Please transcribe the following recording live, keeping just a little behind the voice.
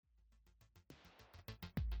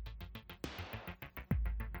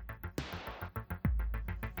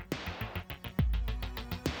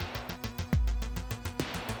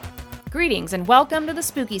Greetings and welcome to the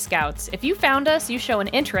Spooky Scouts. If you found us, you show an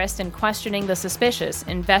interest in questioning the suspicious,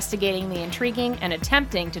 investigating the intriguing, and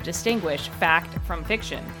attempting to distinguish fact from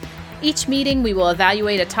fiction. Each meeting, we will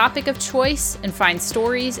evaluate a topic of choice and find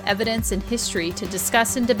stories, evidence, and history to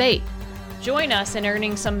discuss and debate. Join us in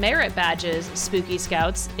earning some merit badges, Spooky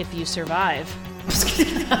Scouts, if you survive.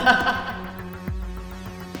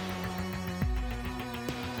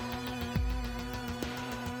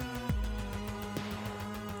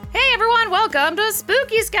 Hey everyone, welcome to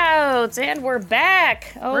Spooky Scouts, and we're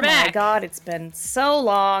back. We're back. My god, it's been so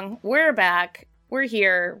long. We're back. We're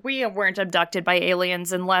here. We weren't abducted by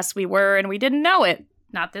aliens unless we were, and we didn't know it.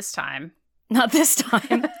 Not this time. Not this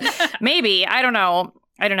time. Maybe. I don't know.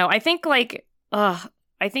 I think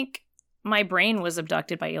I think my brain was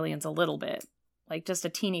abducted by aliens a little bit. Like just a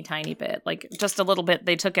teeny tiny bit. Like just a little bit.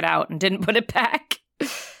 They took it out and didn't put it back.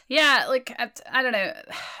 Yeah, like, I don't know.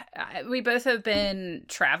 We both have been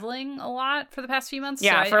traveling a lot for the past few months.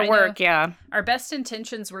 Yeah, so for work, yeah. Our best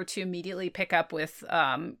intentions were to immediately pick up with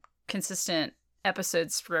consistent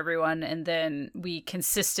episodes for everyone, and then we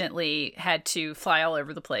consistently had to fly all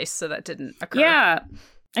over the place, so that didn't occur. Yeah,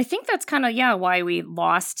 I think that's kind of, why we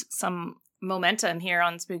lost some momentum here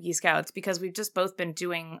on Spooky Scouts, because we've just both been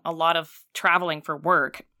doing a lot of traveling for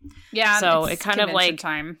work. Yeah, so it kind of like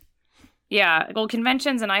time. Yeah, well,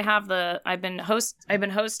 conventions, and I've been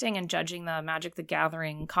hosting and judging the Magic the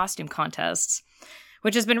Gathering costume contests,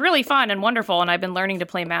 which has been really fun and wonderful, and I've been learning to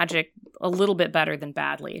play Magic a little bit better than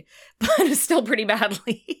badly, but still pretty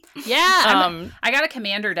badly. Yeah, I got a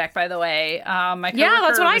commander deck, by the way. My coworker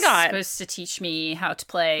that's what I was got. supposed to teach me how to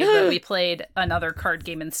play, but we played another card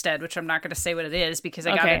game instead, which I'm not going to say what it is because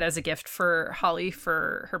I got it as a gift for Holly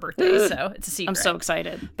for her birthday, so it's a secret. I'm so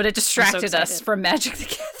excited. But it distracted us from Magic the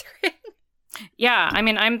Gathering. Yeah, I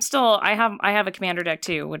mean, I have a commander deck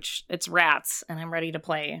too, which it's rats, and I'm ready to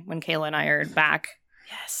play when Kayla and I are back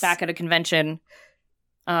at a convention.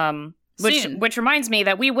 Which reminds me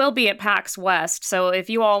that we will be at PAX West, so if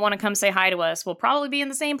you all want to come say hi to us, we'll probably be in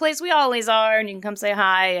the same place we always are, and you can come say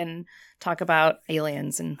hi and talk about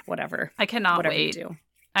aliens and whatever. I cannot wait. You do.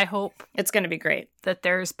 I hope it's going to be great. That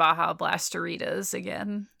there's Baja Blasteritas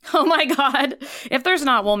again. Oh my god. If there's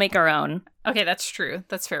not, we'll make our own. Okay, that's true.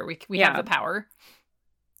 That's fair. We have the power.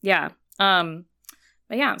 Yeah. But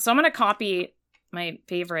yeah, so I'm going to copy my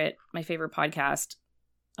favorite podcast,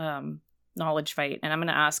 Knowledge Fight, and I'm going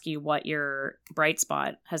to ask you what your bright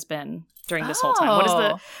spot has been during this whole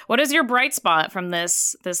time. What is your bright spot from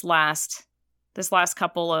this last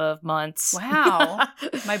couple of months? Wow.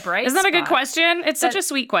 My bright Isn't that a good spot? question? It's such a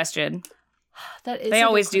sweet question. That is. They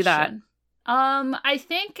always do that. I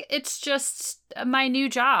think it's just my new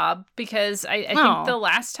job, because I think the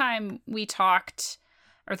last time we talked,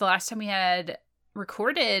 or the last time we had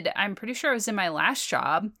recorded, I'm pretty sure I was in my last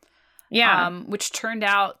job. Yeah. Which turned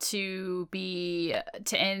out to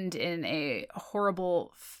end in a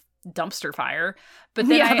horrible dumpster fire. But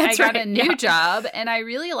then I got a new job, and I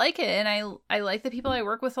really like it, and I like the people I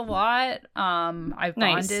work with a lot. I've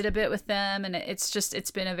bonded a bit with them, and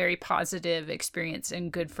it's been a very positive experience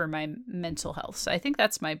and good for my mental health. So I think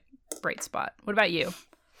that's my bright spot. What about you?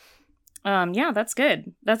 Yeah, that's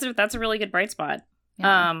good. That's a really good bright spot.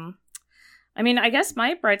 Yeah. I mean, I guess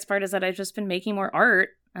my bright spot is that I've just been making more art.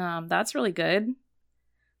 That's really good.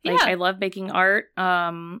 Like, I love making art.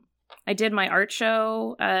 I did my art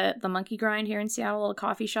show at the Monkey Grind here in Seattle, a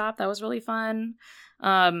coffee shop. That was really fun.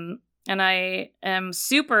 And I am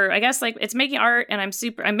super, I guess, like, it's making art, and I'm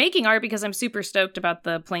making art because I'm super stoked about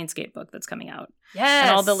the Planescape book that's coming out. Yes.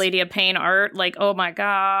 And all the Lady of Pain art, like, oh my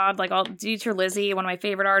god, like, all Dieter Lizzie, one of my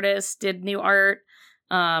favorite artists, did new art.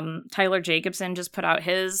 Tyler Jacobson just put out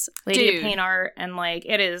his Lady of Pain art, and like,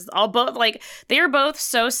 it is all both, like, they are both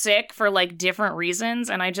so sick for like different reasons,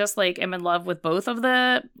 and I just like am in love with both of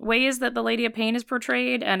the ways that the Lady of Pain is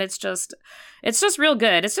portrayed, and it's just real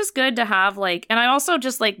good. It's just good to have, like, and I also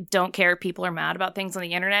just like don't care if people are mad about things on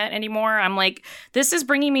the internet anymore. I'm like, this is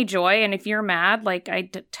bringing me joy, and if you're mad, like,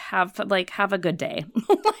 have a good day.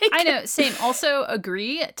 Like, I know, same. Also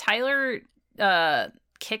agree. Tyler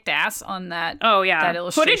kicked ass on that. Oh yeah. That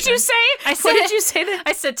illustration. What did you say? What did you say?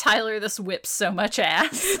 I said, Tyler, this whips so much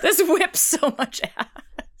ass. This whips so much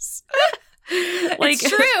ass. Like, it's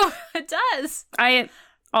true. It does. I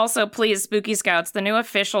also, please, Spooky Scouts, the new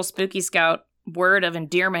official Spooky Scout word of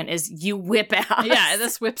endearment is "you whip ass." Yeah,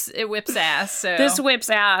 it whips ass. So this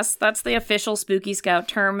whips ass. That's the official Spooky Scout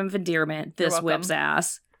term of endearment. This whips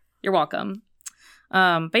ass. You're welcome.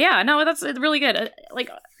 But yeah, no, that's really good. Like,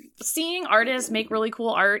 seeing artists make really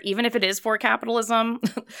cool art, even if it is for capitalism,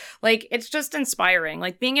 like, it's just inspiring.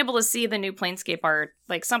 Like, being able to see the new Planescape art,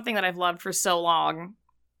 like, something that I've loved for so long,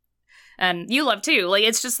 and you love too. Like,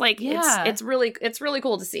 it's just like, it's really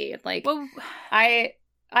cool to see. Like, well, I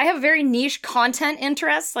have very niche content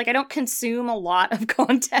interests. Like, I don't consume a lot of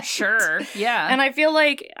content. Sure. Yeah. And I feel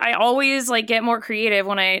like I always like get more creative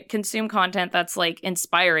when I consume content that's like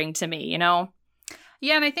inspiring to me, you know?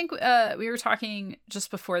 Yeah. And I think we were talking just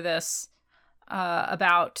before this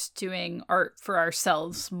about doing art for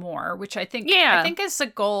ourselves more, which I think is a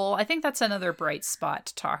goal. I think that's another bright spot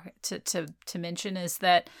to talk to mention, is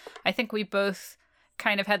that I think we both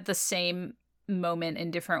kind of had the same moment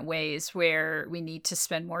in different ways where we need to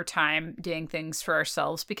spend more time doing things for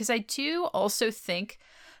ourselves, because I do also think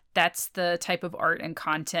that's the type of art and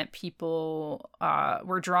content people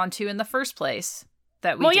were drawn to in the first place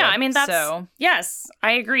that we did. I mean, yes,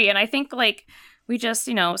 I agree. And I think like we just,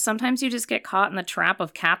 you know, sometimes you just get caught in the trap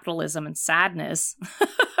of capitalism and sadness.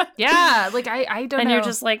 Yeah, like I don't know. And you're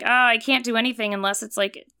just like, I can't do anything unless it's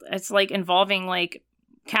like involving like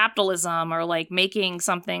capitalism or like making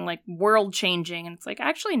something like world changing, and it's like,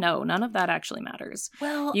 actually no, none of that actually matters.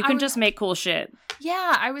 Well, you can just make cool shit.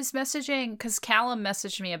 Yeah, I was messaging because Callum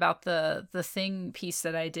messaged me about the thing piece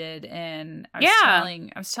that I did, and I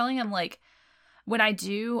was telling him, like, when I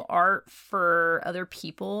do art for other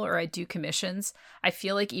people or I do commissions, I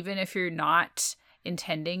feel like even if you're not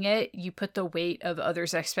intending it, you put the weight of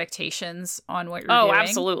others' expectations on what you're doing. Oh,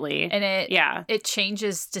 absolutely. And it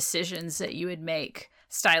changes decisions that you would make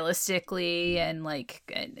stylistically and like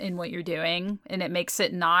in what you're doing, and it makes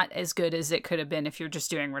it not as good as it could have been if you're just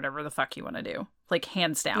doing whatever the fuck you want to do, like,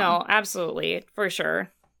 hands down. No, absolutely, for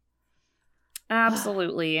sure,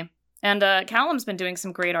 absolutely. And Callum's been doing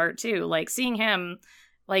some great art too, like seeing him,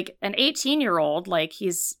 like an 18-year-old, like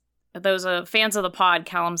he's those fans of the pod,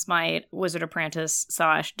 Callum's my wizard apprentice /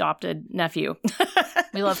 adopted nephew.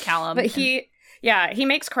 We love Callum. But he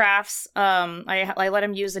makes crafts. I let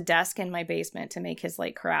him use a desk in my basement to make his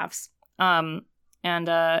like crafts. And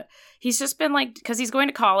he's just been like, because he's going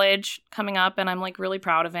to college coming up, and I'm like really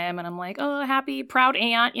proud of him, and I'm like, oh, happy, proud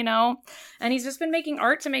aunt, you know. And he's just been making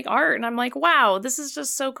art to make art, and I'm like, wow, this is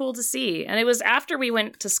just so cool to see. And it was after we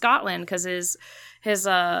went to Scotland, because his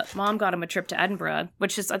mom got him a trip to Edinburgh,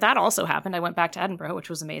 which is that also happened. I went back to Edinburgh, which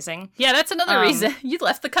was amazing. Yeah, that's another reason you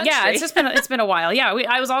left the country. Yeah, it's been a while. Yeah,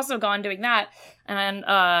 I was also gone doing that, and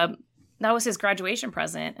that was his graduation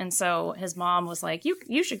present. And so his mom was like,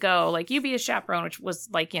 you should go, like, you be a chaperone, which was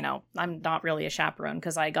like, you know, I'm not really a chaperone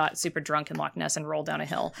because I got super drunk in Loch Ness and rolled down a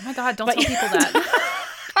hill. Oh my God, don't tell people that.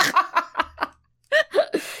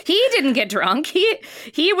 He didn't get drunk.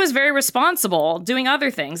 He was very responsible doing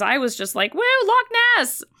other things. I was just like, woo, Loch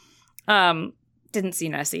Ness. Didn't see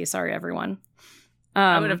Nessie. Sorry, everyone.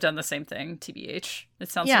 I would have done the same thing, TBH.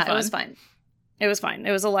 It sounds fun. It was fine. It was fine.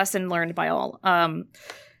 It was a lesson learned by all.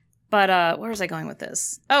 But where was I going with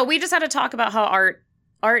this? Oh, we just had to talk about how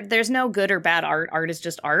art, there's no good or bad art. Art is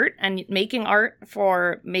just art. And making art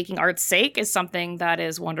for making art's sake is something that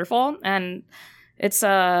is wonderful. And it's,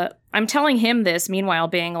 I'm telling him this, meanwhile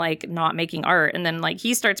being like not making art. And then like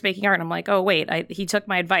he starts making art and I'm like, oh, wait, he took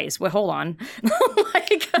my advice. Wait, hold on.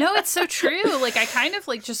 Like, no, it's so true. Like, I kind of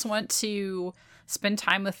like just want to spend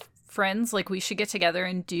time with friends. Like, we should get together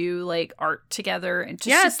and do like art together and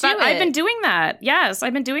just do it. I've been doing that. Yes,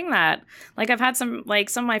 I've been doing that. Like, I've had some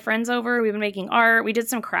of my friends over. We've been making art. We did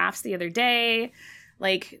some crafts the other day.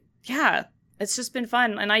 Like, yeah, it's just been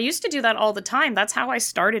fun. And I used to do that all the time. That's how I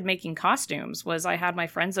started making costumes, was I had my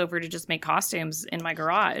friends over to just make costumes in my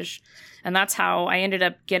garage. And that's how I ended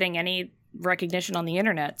up getting any recognition on the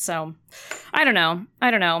internet. So I don't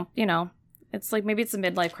know. You know, it's like, maybe it's a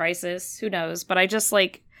midlife crisis. Who knows? But I just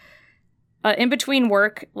like, in between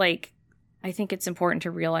work, like, I think it's important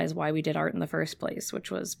to realize why we did art in the first place, which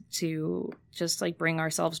was to just like bring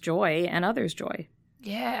ourselves joy and others joy.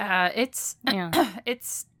 Yeah, it's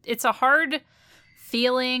a hard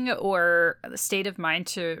feeling or the state of mind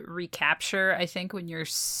to recapture, I think, when you're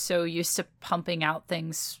so used to pumping out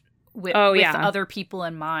things with other people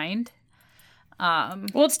in mind.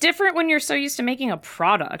 Well, it's different when you're so used to making a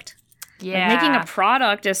product. Yeah. Like, making a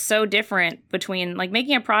product is so different between, like,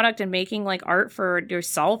 making a product and making, like, art for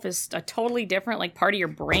yourself is a totally different, like, part of your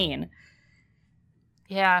brain.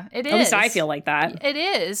 Yeah, it is. At least I feel like that. It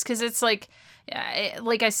is, because it's like,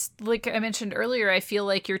 like I mentioned earlier, I feel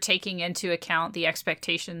like you're taking into account the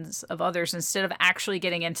expectations of others instead of actually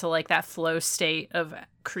getting into, like, that flow state of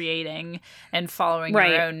creating and following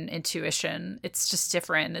your own intuition. It's just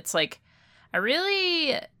different. It's like, I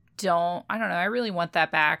don't know. I really want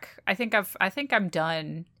that back. I think I'm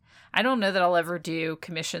done. I don't know that I'll ever do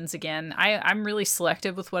commissions again. I'm really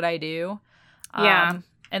selective with what I do. Yeah.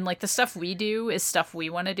 And like the stuff we do is stuff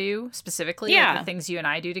we want to do specifically. Yeah. Like the things you and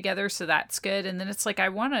I do together. So that's good. And then it's like, I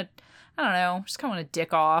want I don't know, just kind of want to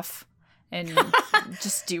dick off and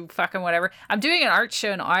just do fucking whatever. I'm doing an art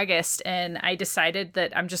show in August, and I decided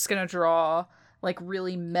that I'm just going to draw like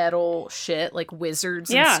really metal shit, like wizards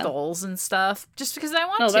and skulls and stuff, just because I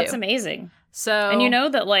want to. Oh, that's amazing. So, and you know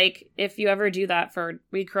that, like, if you ever do that for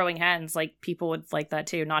Recurling Hens, like, people would like that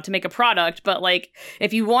too. Not to make a product, but, like,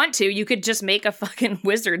 if you want to, you could just make a fucking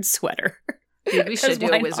wizard sweater. Dude, we should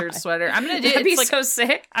do a wizard sweater. I'm gonna do That'd be like, so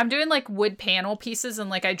sick. I'm doing like wood panel pieces, and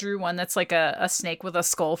like I drew one that's like a snake with a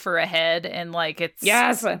skull for a head, and like it's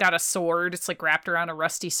got a sword. It's like wrapped around a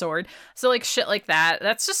rusty sword. So like shit like that.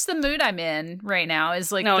 That's just the mood I'm in right now.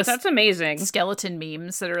 Is like that's amazing. Skeleton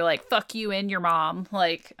memes that are like "fuck you and your mom."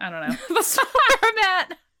 Like I don't know. That's where I'm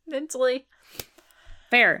at mentally.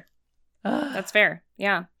 Fair. That's fair.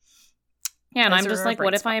 Yeah. Yeah, and I'm just like,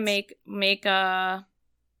 what if I make a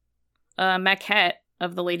maquette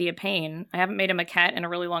of the Lady of Pain? I haven't made a maquette in a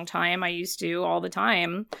really long time. I used to all the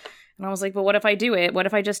time. And I was like, but what if I do it? What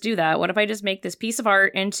if I just do that? What if I just make this piece of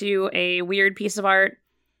art into a weird piece of art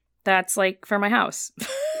that's like for my house?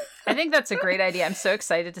 I think that's a great idea. I'm so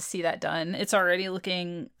excited to see that done. It's already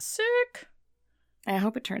looking sick. I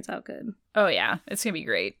hope it turns out good. Oh yeah, it's gonna be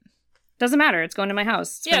great. Doesn't matter. It's going to my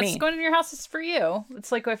house. It's going to your house. It's for you.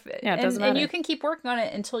 It's like if it doesn't matter. And you can keep working on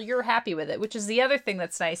it until you're happy with it, which is the other thing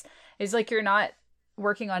that's nice. Is like you're not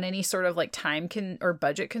working on any sort of like time or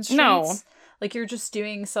budget constraints. No. Like you're just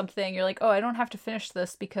doing something. You're like, oh, I don't have to finish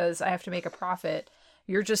this because I have to make a profit.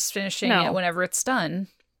 You're just finishing it whenever it's done,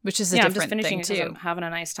 which is a different thing too. I'm having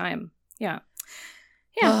a nice time. Yeah.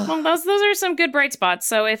 Yeah, well, those are some good bright spots.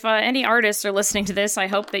 So if any artists are listening to this, I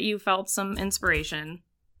hope that you felt some inspiration.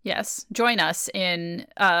 Yes, join us in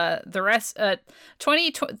the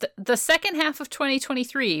second half of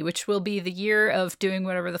 2023, which will be the year of doing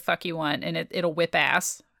whatever the fuck you want, and it'll whip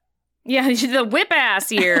ass. Yeah, the whip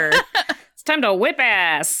ass year. It's time to whip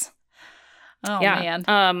ass. Oh man.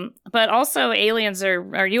 But also aliens or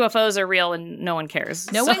UFOs are real and no one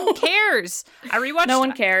cares. No one cares. I rewatched. No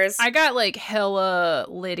one cares. I got like hella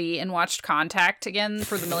litty and watched Contact again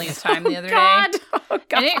for the millionth time the other day. Oh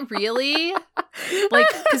god. And it really like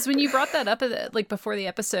because when you brought that up like before the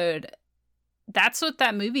episode, that's what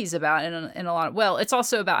that movie's about in a lot of, well, it's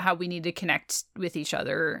also about how we need to connect with each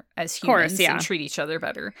other as humans and treat each other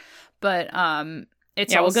better. But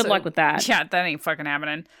it's well, good luck with that. Yeah, that ain't fucking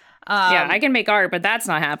happening. Yeah, I can make art, but that's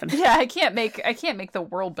not happening. Yeah, I can't make the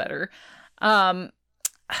world better. I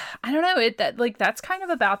don't know. That's kind of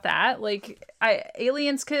about that. Like,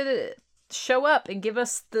 aliens could show up and give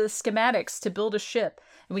us the schematics to build a ship,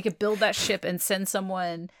 and we could build that ship and send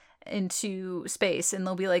someone into space, and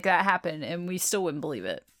they'll be like, that happened, and we still wouldn't believe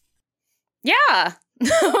it. Yeah.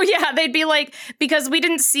 Oh yeah, they'd be like, because we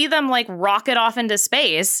didn't see them like rocket off into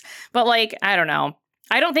space, but like, I don't know.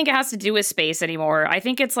 I don't think it has to do with space anymore. I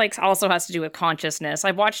think it's like also has to do with consciousness.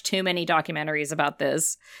 I've watched too many documentaries about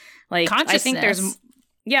this. Like, consciousness.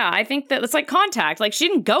 I think that it's like Contact. Like, she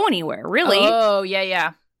didn't go anywhere, really. Oh,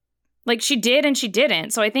 yeah. Like, she did and she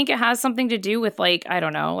didn't. So I think it has something to do with, like, I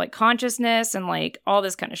don't know, like consciousness and like all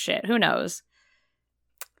this kind of shit. Who knows?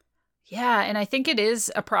 Yeah, and I think it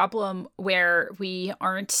is a problem where we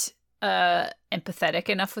aren't empathetic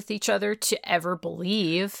enough with each other to ever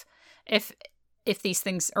believe if these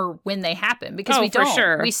things, or when they happen, because we don't. For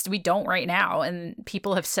sure. We don't right now, and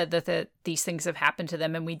people have said that these things have happened to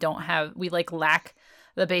them, and we lack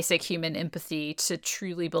the basic human empathy to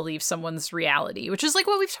truly believe someone's reality, which is like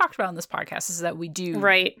what we've talked about on this podcast, is that we do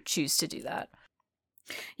choose to do that.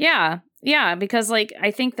 Yeah, because like I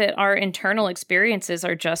think that our internal experiences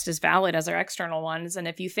are just as valid as our external ones, and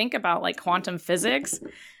if you think about like quantum physics,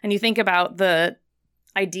 and you think about the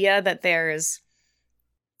idea that there's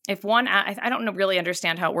I don't really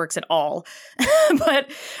understand how it works at all,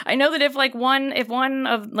 but I know that if one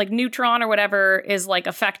of like neutron or whatever is like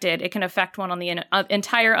affected, it can affect one on the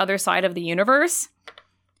entire other side of the universe.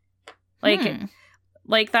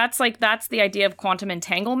 Like that's the idea of quantum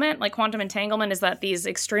entanglement. Like quantum entanglement is that these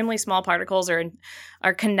extremely small particles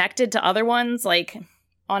are connected to other ones, like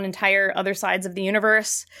on entire other sides of the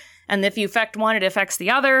universe, and if you affect one, it affects the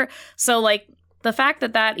other. So like, the fact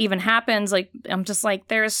that even happens, like, I'm just like,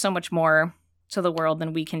 there is so much more to the world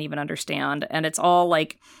than we can even understand. And it's all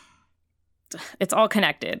like, it's all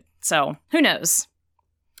connected. So who knows?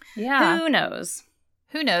 Yeah. Who knows?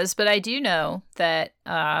 Who knows? But I do know that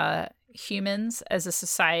humans as a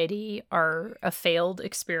society are a failed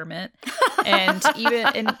experiment and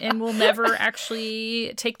and will never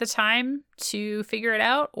actually take the time to figure it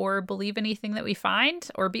out or believe anything that we find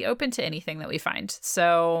or be open to anything that we find.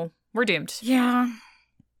 So we're doomed. Yeah.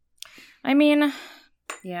 I mean,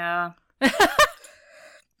 yeah.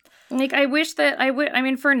 Like, I wish that I would. I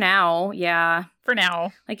mean, for now, yeah. For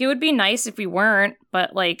now. Like, it would be nice if we weren't,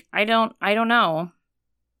 but, like, I don't know.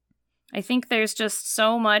 I think there's just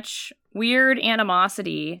so much weird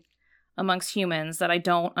animosity amongst humans that I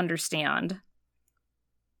don't understand.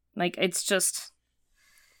 Like, it's just,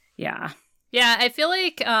 yeah. Yeah, I feel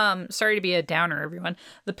like, sorry to be a downer, everyone.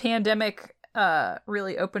 The pandemic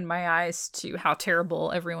really opened my eyes to how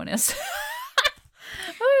terrible everyone is.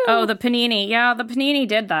 Oh, the panini. Yeah, the panini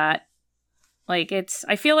did that. Like,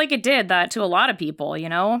 I feel like it did that to a lot of people, you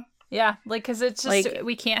know? Yeah, like, because it's just, like,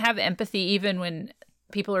 we can't have empathy even when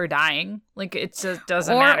people are dying. Like, it just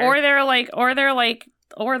doesn't matter. Or they're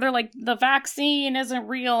like, the vaccine isn't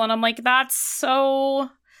real. And I'm like, that's so,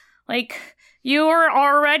 like, you're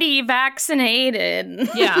already vaccinated.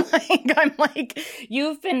 Yeah. Like, I'm like,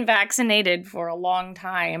 you've been vaccinated for a long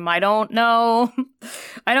time. I don't know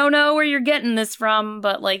where you're getting this from,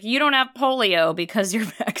 but, like, you don't have polio because you're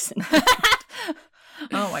vaccinated.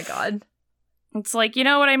 Oh my God. It's like, you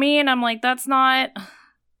know what I mean? I'm like, that's not,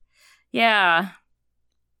 yeah.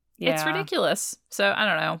 It's ridiculous. So, I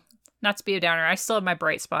don't know. Not to be a downer, I still have my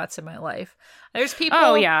bright spots in my life. There's people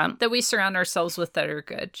that we surround ourselves with that are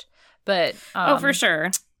good. But for sure.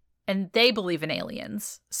 And they believe in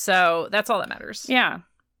aliens. So that's all that matters. Yeah.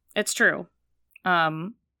 It's true. I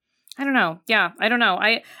don't know. Yeah, I don't know.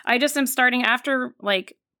 I just am starting after,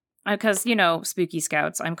 like, because, you know, Spooky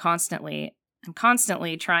Scouts, I'm constantly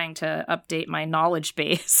trying to update my knowledge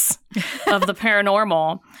base of the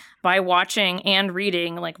paranormal by watching and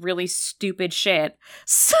reading, like, really stupid shit.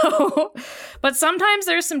 So, but sometimes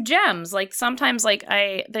there's some gems. Like, sometimes, like,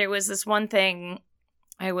 there was this one thing,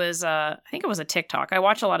 I think it was a TikTok. I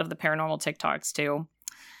watch a lot of the paranormal TikToks too.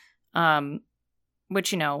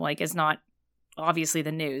 Which, you know, like, is not obviously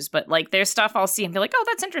the news, but, like, there's stuff I'll see and be like, oh,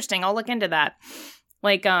 that's interesting. I'll look into that.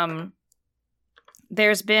 Like,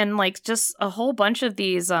 there's been, like, just a whole bunch of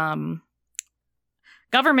these,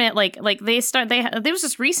 government, like it was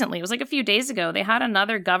just recently, it was like a few days ago, they had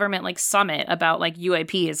another government, like, summit about, like,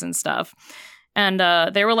 UAPs and stuff. And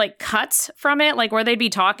there were, like, cuts from it, like, where they'd be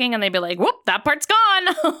talking and they'd be like, whoop, that part's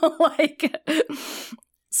gone. Like,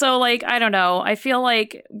 so, like, I don't know. I feel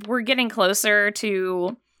like we're getting closer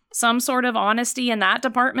to some sort of honesty in that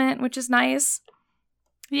department, which is nice.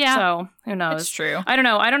 Yeah. So, who knows? It's true. I don't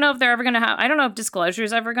know. I don't know if they're ever going to I don't know if disclosure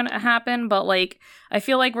is ever going to happen, but, like, I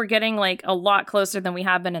feel like we're getting, like, a lot closer than we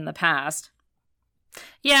have been in the past.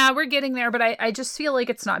 Yeah, we're getting there, but I just feel like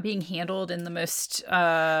it's not being handled in the most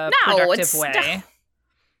productive way.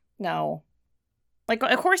 No. Like,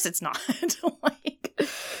 of course it's not. Like,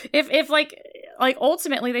 if like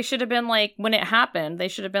ultimately they should have been like, when it happened, they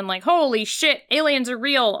should have been like, holy shit, aliens are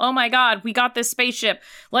real. Oh my God, we got this spaceship.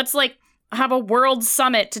 Let's, like, have a world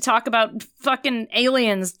summit to talk about fucking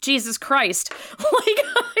aliens. Jesus Christ. Like,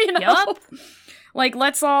 you know? Yep. Like,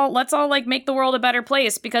 let's all like make the world a better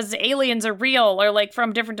place because aliens are real or, like,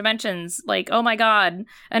 from different dimensions. Like, oh my God.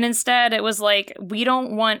 And instead it was like, we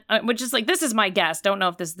don't want, which is, like, this is my guess. Don't know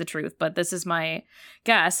if this is the truth, but this is my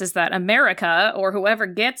guess, is that America or whoever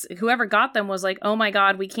got them was like, oh my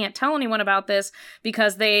God, we can't tell anyone about this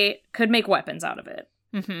because they could make weapons out of it.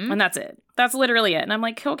 Mm-hmm. And that's it. That's literally it. And I'm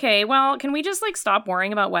like, okay, well, can we just, like, stop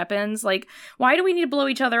worrying about weapons? Like, why do we need to blow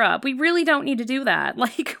each other up? We really don't need to do that.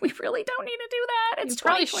 Like, we really don't need to do that. It's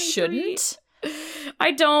 2023. Shouldn't.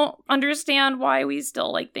 I don't understand why we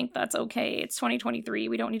still, like, think that's okay. It's 2023.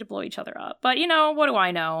 We don't need to blow each other up. But, you know, what do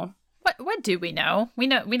I know? What do we know? We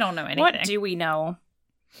don't know anything. What do we know?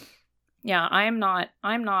 Yeah, I'm not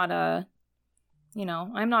a, you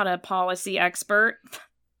know, I'm not a policy expert.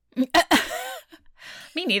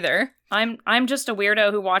 Me neither. I'm just a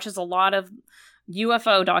weirdo who watches a lot of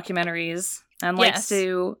UFO documentaries and likes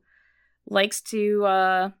to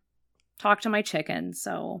talk to my chicken.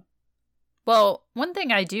 So, well, one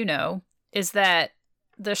thing I do know is that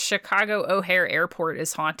the Chicago O'Hare Airport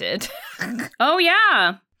is haunted. Oh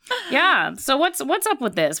yeah. Yeah. So what's up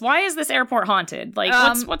with this? Why is this airport haunted? Like,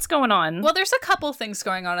 what's going on? Well, there's a couple things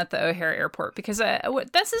going on at the O'Hare Airport because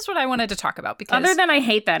this is what I wanted to talk about. Because other than I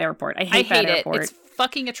hate that airport, I hate that airport. It's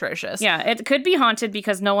fucking atrocious. Yeah, it could be haunted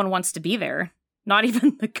because no one wants to be there. Not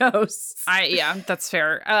even the ghosts. Yeah, that's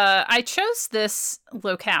fair. I chose this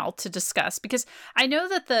locale to discuss because I know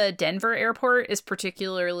that the Denver airport is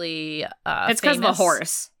particularly it's because of the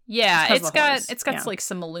horse. Yeah, it's got like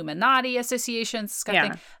some Illuminati associations,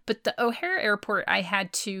 thing. But the O'Hare Airport I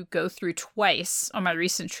had to go through twice on my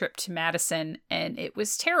recent trip to Madison, and it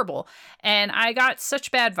was terrible. And I got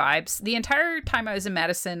such bad vibes. The entire time I was in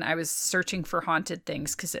Madison, I was searching for haunted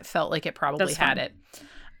things because it felt like it probably had it.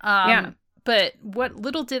 But what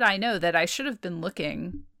little did I know that I should have been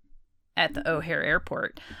looking at the O'Hare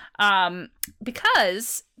Airport,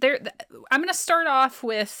 because I'm going to start off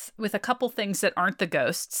with a couple things that aren't the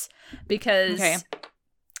ghosts, because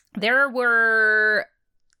there were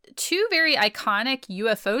 2 very iconic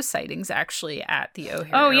UFO sightings actually at the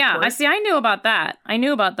O'Hare Airport. Yeah, I knew about that. I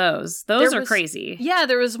knew about those. Those are crazy. Yeah,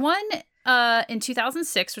 there was one in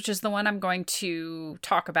 2006, which is the one I'm going to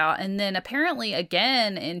talk about. And then apparently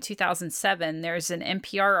again in 2007, there's an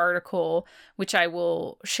NPR article, which I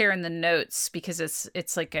will share in the notes because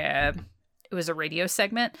it's like it was a radio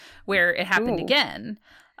segment where it happened again.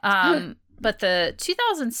 But the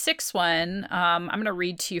 2006 one, I'm going to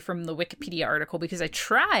read to you from the Wikipedia article because I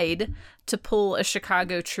tried to pull a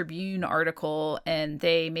Chicago Tribune article and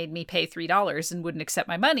they made me pay $3 and wouldn't accept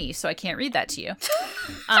my money. So I can't read that to you.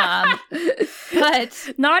 But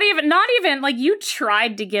not even like you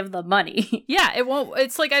tried to give the money. Yeah, it won't.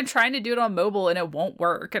 It's like I'm trying to do it on mobile and it won't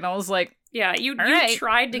work. And I was like, yeah, you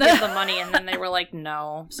tried to give the money and then they were like,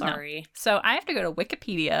 no, sorry. No. So I have to go to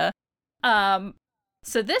Wikipedia.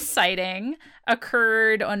 So this sighting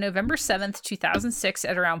occurred on November 7th, 2006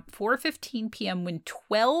 at around 4:15 p.m. when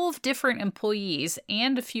 12 different employees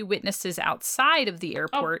and a few witnesses outside of the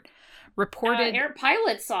airport reported... Air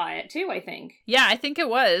pilots saw it too, I think. Yeah, I think it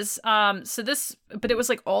was. But it was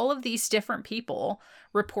like all of these different people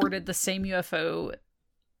reported the same UFO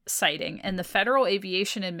sighting, and the Federal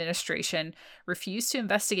Aviation Administration refused to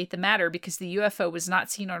investigate the matter because the UFO was not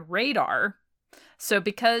seen on radar. So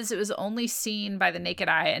because it was only seen by the naked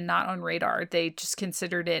eye and not on radar, they just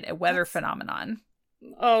considered it a weather phenomenon.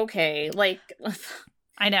 Okay, like...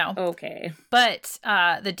 I know. Okay. But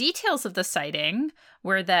the details of the sighting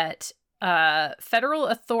were that federal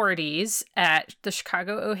authorities at the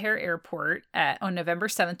Chicago O'Hare Airport on November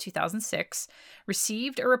 7th, 2006,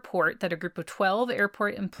 received a report that a group of 12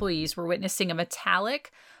 airport employees were witnessing a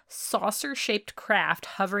metallic, saucer-shaped craft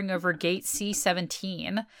hovering over gate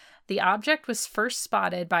C-17. The object was first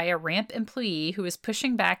spotted by a ramp employee who was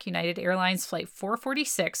pushing back United Airlines Flight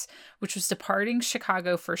 446, which was departing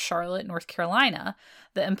Chicago for Charlotte, North Carolina.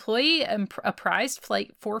 The employee apprised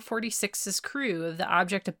Flight 446's crew of the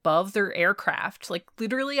object above their aircraft, like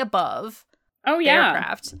literally above the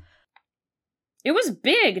aircraft. It was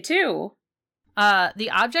big, too. The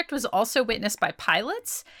object was also witnessed by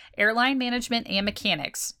pilots, airline management, and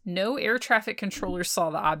mechanics. No air traffic controllers saw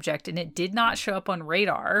the object, and it did not show up on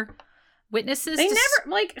radar. Witnesses...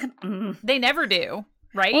 They never do,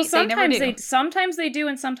 right? Well, sometimes they do,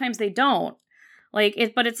 and sometimes they don't.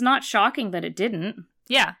 But it's not shocking that it didn't.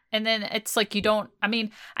 Yeah, and then it's like you don't... I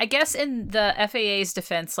mean, I guess in the FAA's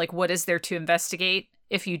defense, like, what is there to investigate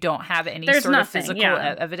if you don't have any of physical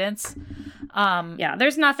evidence?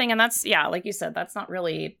 There's nothing, and that's, like you said, that's not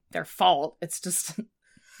really their fault. It's just...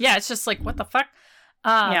 it's just like, what the fuck?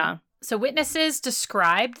 So witnesses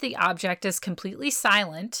described the object as completely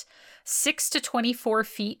silent, 6 to 24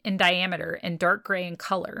 feet in diameter and dark gray in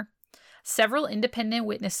color. Several independent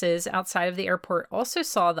witnesses outside of the airport also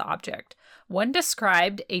saw the object. One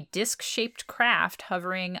described a disc-shaped craft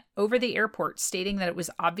hovering over the airport, stating that it was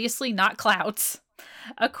obviously not clouds.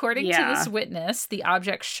 According to this witness, the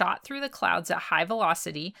object shot through the clouds at high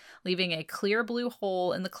velocity, leaving a clear blue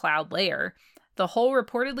hole in the cloud layer. The hole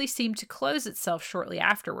reportedly seemed to close itself shortly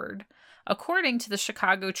afterward. According to the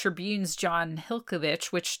Chicago Tribune's John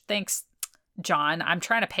Hilkovich, which, thanks, John, I'm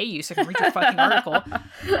trying to pay you so I can read your fucking article,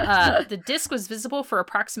 the disc was visible for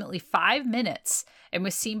approximately 5 minutes and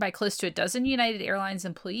was seen by close to a dozen United Airlines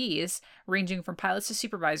employees, ranging from pilots to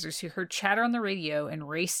supervisors, who heard chatter on the radio and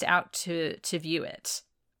raced out to view it.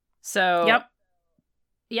 So,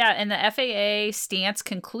 and the FAA stance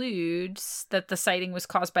concludes that the sighting was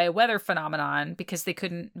caused by a weather phenomenon because they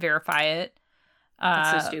couldn't verify it.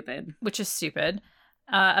 That's so stupid. Which is stupid.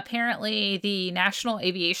 Apparently, the National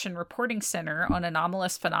Aviation Reporting Center on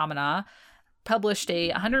Anomalous Phenomena published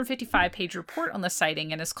a 155-page report on the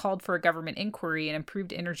sighting and has called for a government inquiry and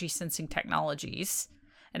improved energy sensing technologies.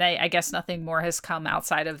 And I guess nothing more has come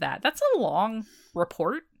outside of that. That's a long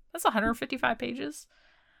report. That's 155 pages.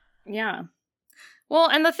 Yeah. Well,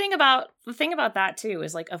 and the thing about that too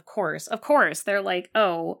is, like, of course, they're like,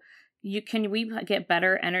 oh, can we get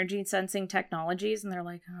better energy sensing technologies? And they're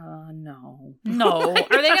like, no.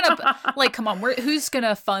 Are they gonna, like, come on, who's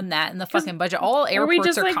gonna fund that in the fucking budget? All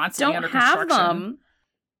airports are constantly under construction. Them.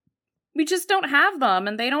 We just don't have them,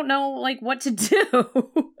 and they don't know, like, what to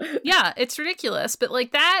do. Yeah, it's ridiculous. But,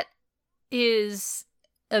 like, that is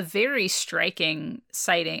a very striking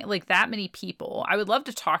sighting. Like, that many people. I would love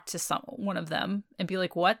to talk to one of them and be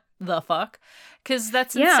like, what the fuck? Because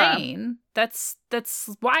that's insane. That's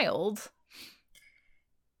wild.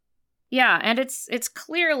 Yeah, and it's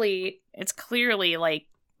clearly like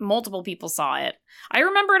multiple people saw it. I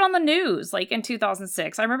remember it on the news, like in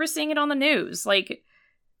 2006. I remember seeing it on the news. Like,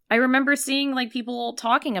 I remember seeing like people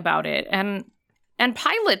talking about it, and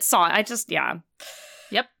pilots saw it. I just, yeah.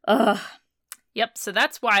 Yep. Yep. So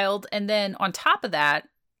that's wild. And then on top of that,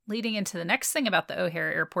 leading into the next thing about the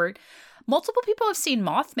O'Hare Airport, multiple people have seen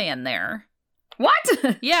Mothman there.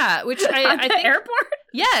 What? Yeah, which I think airport.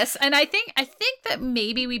 Yes, and I think that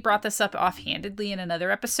maybe we brought this up offhandedly in another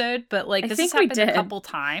episode, but like this has happened a couple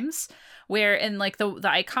times where, and like the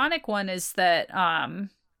iconic one is that I'm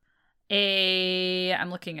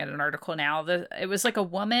looking at an article now. It was like a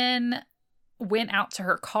woman went out to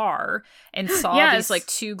her car and saw these like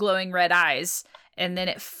two glowing red eyes, and then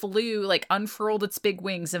it flew, like unfurled its big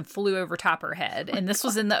wings and flew over top her head. And this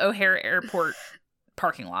was in the O'Hare Airport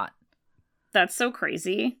parking lot. That's so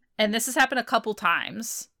crazy. And this has happened a couple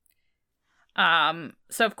times.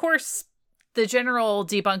 So of course, the general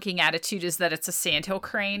debunking attitude is that it's a sandhill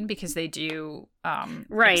crane because they do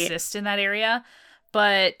exist in that area.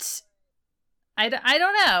 But I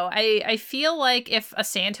don't know. I feel like if a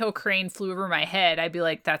sandhill crane flew over my head, I'd be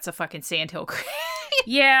like, that's a fucking sandhill crane.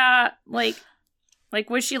 Yeah, like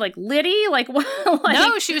was she like Liddy? Like what? Like...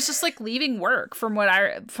 No, she was just like leaving work.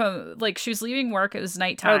 She was leaving work. It was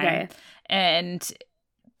nighttime. Okay. And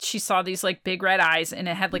she saw these like big red eyes, and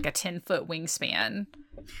it had like a 10-foot wingspan.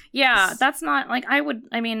 Yeah, that's not like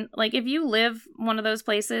like if you live one of those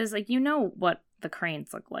places, like, you know what the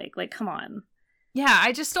cranes look like. Like, come on. Yeah,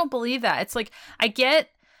 I just don't believe that. It's like, I get,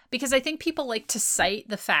 because I think people like to cite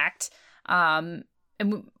the fact that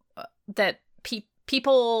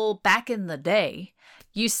people back in the day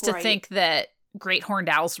used to think that great horned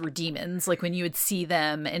owls were demons, like when you would see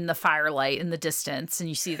them in the firelight in the distance and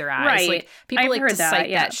you see their eyes. Right. Like, people like to cite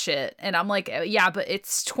yeah. that shit. And I'm like, yeah, but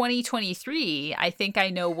it's 2023. I think I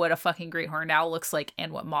know what a fucking great horned owl looks like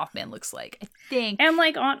and what Mothman looks like. I think. And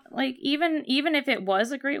like even if it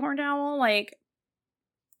was a great horned owl, like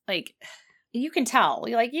you can tell.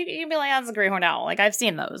 Like you can be like, that's a great horned owl. Like, I've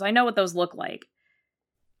seen those. I know what those look like.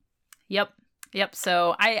 Yep.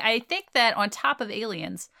 So I think that on top of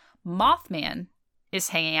aliens, Mothman is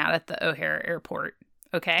hanging out at the O'Hare Airport.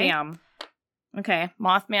 Okay. Damn. Okay.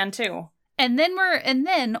 Mothman too. And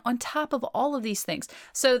then on top of all of these things.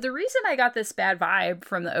 So the reason I got this bad vibe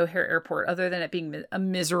from the O'Hare Airport, other than it being a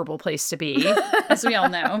miserable place to be, as we all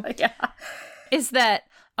know, is that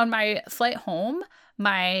on my flight home,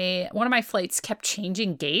 one of my flights kept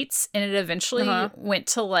changing gates, and it eventually went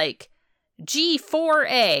to like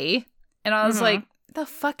G4A, and I was like, the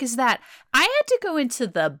fuck is that? I had to go into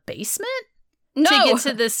the basement to get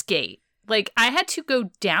to this gate. Like, I had to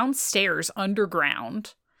go downstairs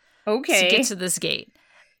underground to get to this gate.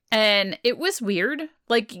 And it was weird.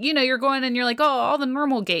 Like, you know, you're going and you're like, oh, all the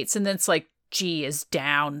normal gates. And then it's like, G is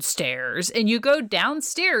downstairs. And you go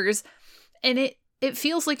downstairs and it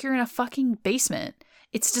feels like you're in a fucking basement.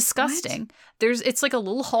 It's disgusting. What? It's like a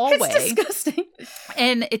little hallway. It's disgusting.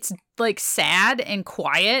 And it's like sad and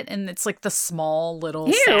quiet, and it's like the small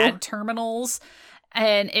little sad terminals,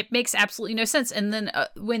 and it makes absolutely no sense. And then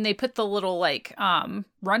when they put the little like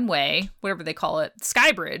runway, whatever they call it,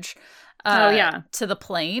 sky bridge, to the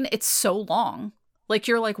plane, it's so long. Like,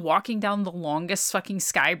 you're like walking down the longest fucking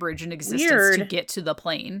sky bridge in existence to get to the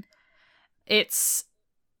plane. It's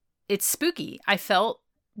spooky. I felt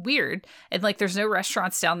weird. And like, there's no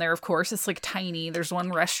restaurants down there, of course. It's like tiny. There's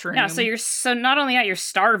one restroom. Yeah, so not only that, you're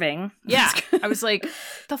starving. Yeah. I was like,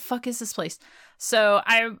 the fuck is this place? So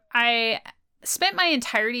I spent my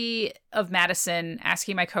entirety of Madison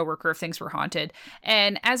asking my coworker if things were haunted.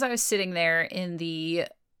 And as I was sitting there in the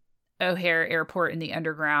O'Hare Airport in the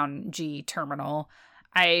underground G terminal,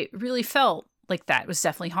 I really felt like that was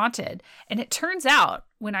definitely haunted. And it turns out,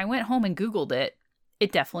 when I went home and Googled it,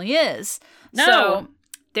 it definitely is. No. So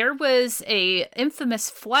there was a infamous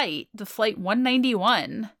flight, the Flight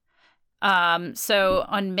 191. So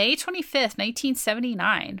on May 25th,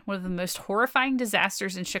 1979, one of the most horrifying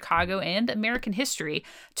disasters in Chicago and American history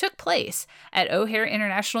took place at O'Hare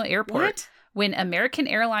International Airport. When American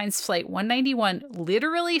Airlines Flight 191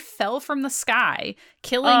 literally fell from the sky,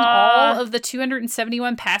 killing all of the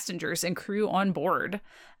 271 passengers and crew on board.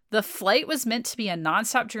 The flight was meant to be a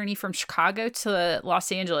nonstop journey from Chicago to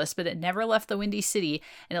Los Angeles, but it never left the Windy City,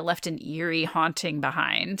 and it left an eerie haunting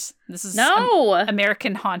behind. This is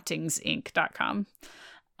AmericanHauntingsInc.com.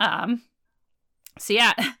 So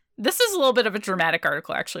yeah, this is a little bit of a dramatic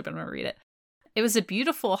article, actually, but I'm going to read it. It was a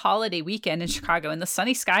beautiful holiday weekend in Chicago, and the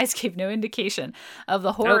sunny skies gave no indication of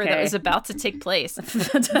the horror that was about to take place.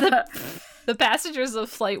 The passengers of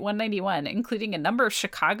Flight 191, including a number of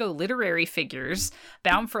Chicago literary figures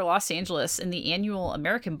bound for Los Angeles in the annual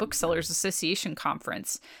American Booksellers Association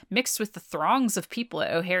conference, mixed with the throngs of people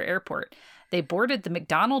at O'Hare Airport. They boarded the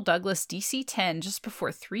McDonnell Douglas DC-10 just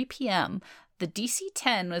before 3 p.m. The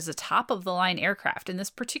DC-10 was a top-of-the-line aircraft, and this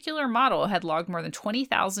particular model had logged more than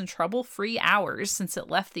 20,000 trouble-free hours since it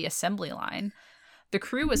left the assembly line. The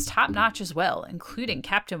crew was top-notch as well, including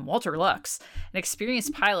Captain Walter Lux, an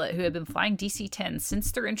experienced pilot who had been flying DC-10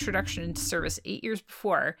 since their introduction into service 8 years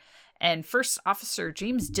before, and First Officer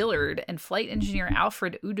James Dillard and Flight Engineer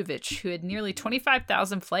Alfred Udovich, who had nearly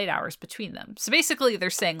 25,000 flight hours between them. So basically, they're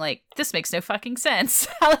saying, like, this makes no fucking sense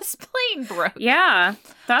how this plane broke. Yeah,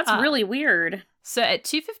 that's really weird. So at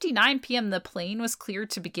 2:59 p.m., the plane was cleared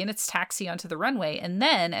to begin its taxi onto the runway, and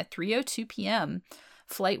then at 3:02 p.m.,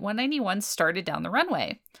 Flight 191 started down the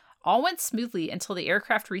runway. All went smoothly until the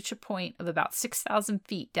aircraft reached a point of about 6,000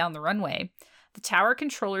 feet down the runway. The tower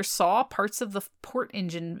controller saw parts of the port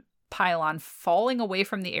engine pylon falling away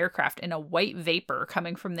from the aircraft in a white vapor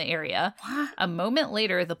coming from the area. What? A moment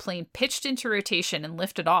later, the plane pitched into rotation and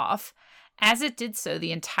lifted off. As it did so,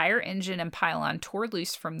 the entire engine and pylon tore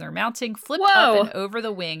loose from their mounting, flipped up and over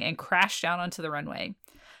the wing, and crashed down onto the runway.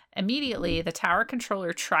 Immediately, the tower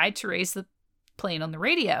controller tried to raise the plane on the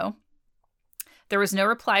radio. There was no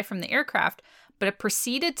reply from the aircraft, but it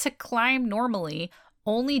proceeded to climb normally,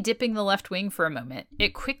 only dipping the left wing for a moment.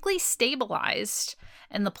 It quickly stabilized,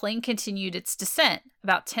 and the plane continued its descent.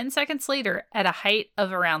 About 10 seconds later, at a height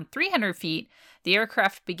of around 300 feet, the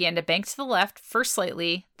aircraft began to bank to the left, first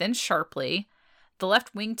slightly, then sharply. The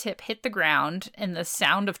left wingtip hit the ground, and the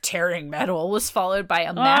sound of tearing metal was followed by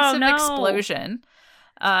a massive explosion.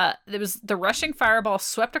 The rushing fireball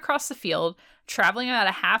swept across the field, traveling about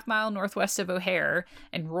a half-mile northwest of O'Hare,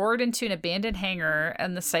 and roared into an abandoned hangar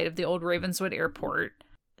on the site of the old Ravenswood Airport.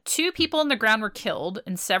 2 people on the ground were killed,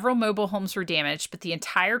 and several mobile homes were damaged, but the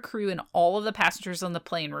entire crew and all of the passengers on the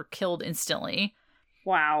plane were killed instantly.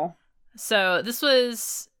 Wow. So this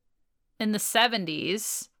was in the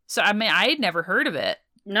 70s. So, I mean, I had never heard of it.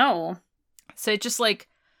 No. So it just, like,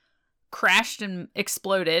 crashed and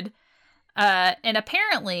exploded. And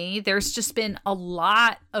apparently there's just been a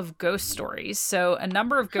lot of ghost stories. So a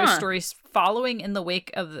number of ghost stories following in the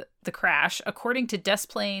wake of the crash. According to Des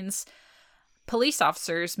Plaines police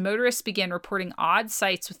officers, motorists began reporting odd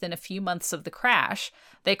sights within a few months of the crash.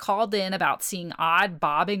 They called in about seeing odd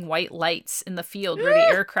bobbing white lights in the field where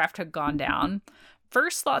the aircraft had gone down.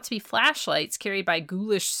 First thought to be flashlights carried by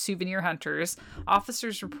ghoulish souvenir hunters,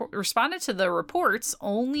 officers responded to the reports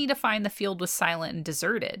only to find the field was silent and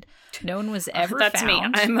deserted. No one was ever found. That's me.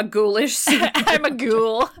 I'm a ghoulish. I'm a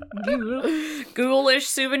ghoul. Ghoulish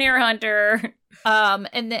souvenir hunter.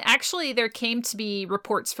 And actually, there came to be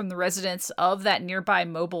reports from the residents of that nearby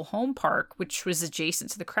mobile home park, which was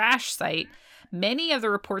adjacent to the crash site. Many of the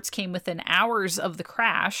reports came within hours of the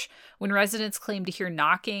crash, when residents claimed to hear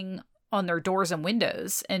knocking on their doors and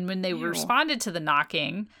windows. And when they responded to the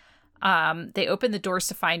knocking, they opened the doors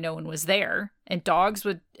to find no one was there. And dogs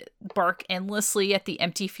would bark endlessly at the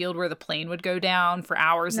empty field where the plane would go down for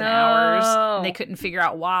hours and hours. And they couldn't figure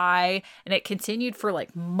out why. And it continued for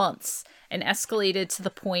like months and escalated to the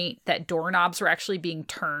point that doorknobs were actually being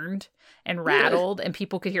turned and rattled. And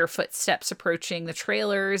people could hear footsteps approaching the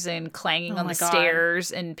trailers and clanging on the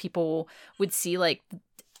stairs. And people would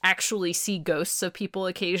actually see ghosts of people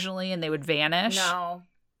occasionally, and they would vanish.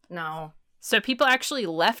 No. So people actually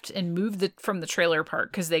left and moved from the trailer park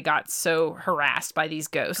because they got so harassed by these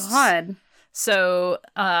ghosts. God. So,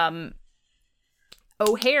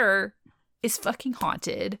 O'Hare is fucking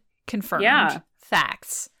haunted. Confirmed. Yeah.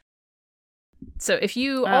 Facts. So if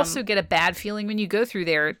you also get a bad feeling when you go through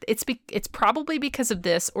there, it's probably because of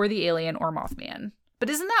this or the alien or Mothman. But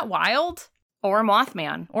isn't that wild? Or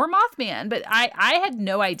Mothman. But I had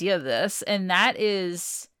no idea of this, and that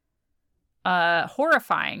is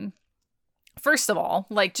horrifying. First of all,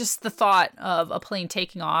 like, just the thought of a plane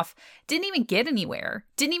taking off, didn't even get anywhere.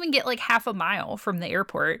 Didn't even get like half a mile from the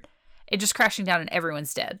airport. It just crashing down and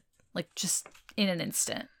everyone's dead. Like, just in an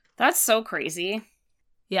instant. That's so crazy.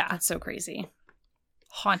 Yeah. That's so crazy.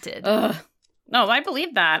 Haunted. Ugh. No, I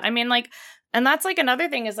believe that. I mean, like, and that's like another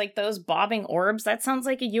thing is like those bobbing orbs. That sounds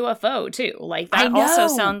like a UFO too. Like that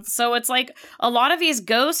also sounds. So it's like a lot of these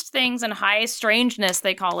ghost things and high strangeness,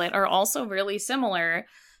 they call it, are also really similar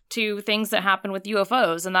to things that happen with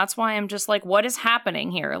UFOs. And that's why I'm just like, what is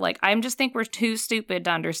happening here? Like, I just think we're too stupid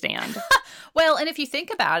to understand. Well, and if you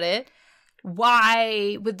think about it,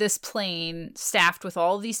 why would this plane staffed with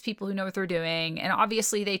all of these people who know what they're doing? And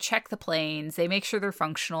obviously they check the planes. They make sure they're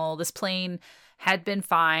functional. This plane had been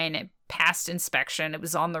fine. It passed inspection. It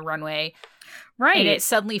was on the runway. Right. And it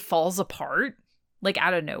suddenly falls apart, like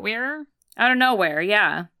out of nowhere. Out of nowhere,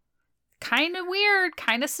 yeah. Kind of weird,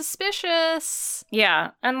 kind of suspicious.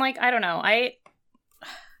 Yeah, and like, I don't know. I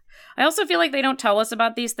also feel like they don't tell us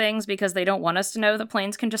about these things because they don't want us to know that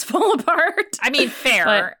planes can just fall apart. I mean,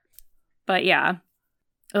 fair. But yeah.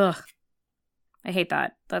 Ugh. I hate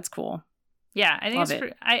that. That's cool. Yeah, I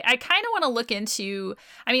think I kind of want to look into,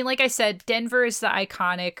 I mean, like I said, Denver is the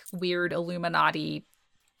iconic, weird Illuminati.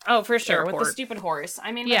 Oh, for sure. Airport. With the stupid horse.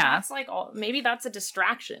 I mean, yeah. That's like, maybe that's a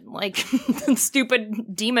distraction. Like, the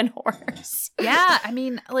stupid demon horse. Yeah, I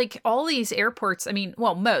mean, like, all these airports, I mean,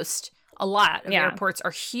 well, a lot of airports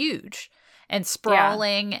are huge and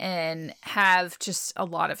sprawling and have just a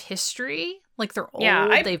lot of history. Like, they're old,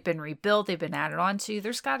 they've been rebuilt, they've been added on to.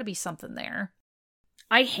 There's got to be something there.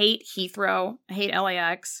 I hate Heathrow. I hate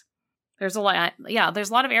LAX. There's a lot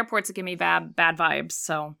of airports that give me bad vibes,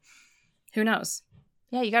 so who knows?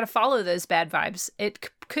 Yeah, you got to follow those bad vibes. It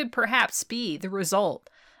could perhaps be the result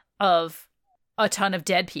of a ton of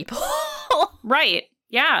dead people. Right.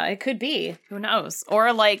 Yeah, it could be. Who knows?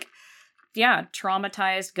 Or like,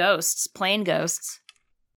 traumatized ghosts, plane ghosts.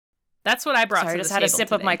 That's what I brought. Sorry, to I just had a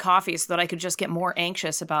sip of my coffee so that I could just get more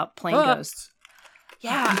anxious about plane ghosts.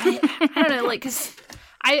 Yeah, I don't know, like, because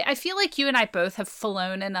I feel like you and I both have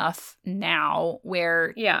flown enough now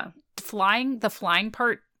where the flying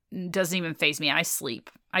part doesn't even faze me. I sleep.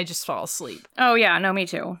 I just fall asleep. Oh yeah, no, me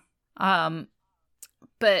too. But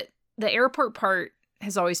the airport part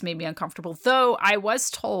has always made me uncomfortable. Though I was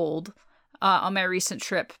told on my recent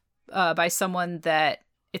trip by someone that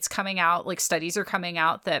it's coming out, like studies are coming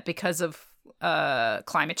out that because of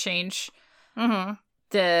climate change,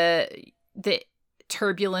 the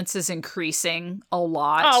turbulence is increasing a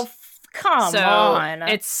lot. Oh, come on!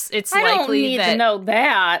 It's I likely don't need to know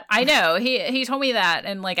that. I know he told me that,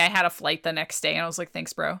 and like I had a flight the next day, and I was like,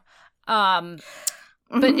 "Thanks, bro." But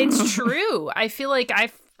it's true. I feel like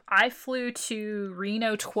I flew to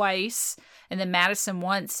Reno twice, and then Madison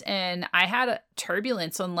once, and I had a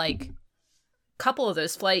turbulence on like a couple of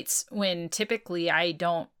those flights when typically I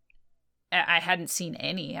hadn't seen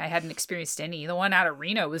any. I hadn't experienced any. The one out of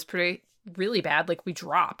Reno was really bad. Like we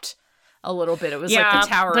dropped a little bit. It was like the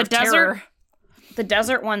Tower of Terror. The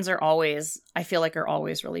desert ones are always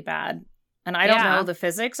really bad. And I don't know the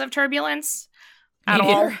physics of turbulence at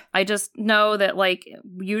all. I just know that like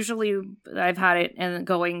usually I've had it in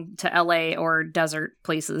going to LA or desert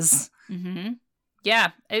places. Mm-hmm.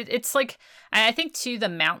 Yeah. It's like, I think too, the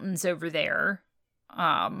mountains over there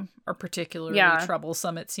are particularly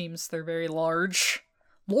troublesome. It seems they're very large.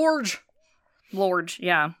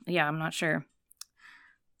 Yeah, I'm not sure.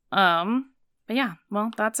 But yeah,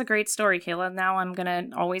 well, that's a great story, Kayla. Now I'm gonna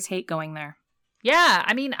always hate going there. Yeah,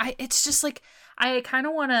 I mean, it's just like, I kind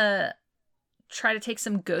of want to try to take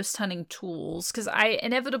some ghost hunting tools, because I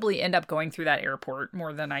inevitably end up going through that airport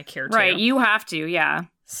more than I care to. Right, you have to, yeah.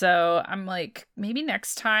 So I'm like, maybe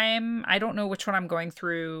next time, I don't know which one I'm going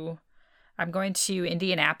through. I'm going to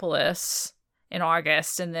Indianapolis in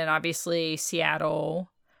August, and then obviously Seattle.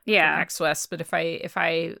 Yeah. X West, but if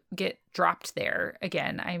I get dropped there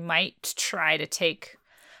again, I might try to take,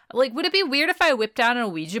 like, would it be weird if I whipped out a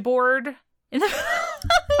Ouija board in the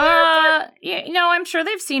yeah, no, I'm sure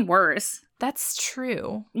they've seen worse. That's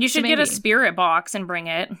true. You should get a spirit box and bring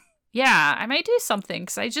it. Yeah, I might do something,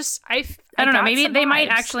 because I don't know, maybe they might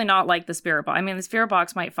actually not like the spirit box. I mean, the spirit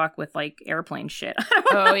box might fuck with like airplane shit.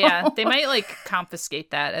 Oh yeah, they might like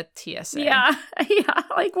confiscate that at TSA. Yeah,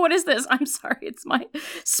 like, what is this? I'm sorry, it's my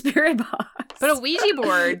spirit box. But a Ouija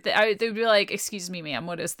board, they'd be like, "Excuse me, ma'am,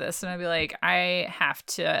 what is this?" And I'd be like, "I have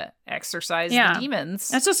to exorcise the demons."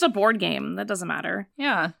 That's just a board game. That doesn't matter.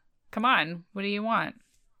 Yeah, come on, what do you want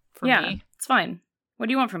from me? It's fine. What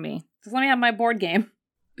do you want from me? Just let me have my board game.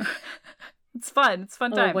 It's fun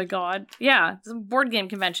time. Oh my god. Yeah, it's a board game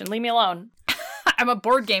convention. Leave me alone. I'm a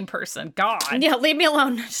board game person. God. Yeah, leave me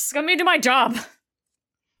alone. Just let me do my job.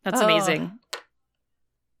 That's amazing.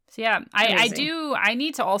 So yeah, I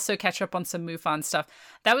need to also catch up on some MUFON stuff.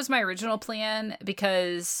 That was my original plan,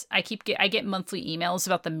 because I get monthly emails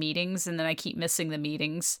about the meetings, and then I keep missing the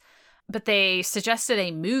meetings. But they suggested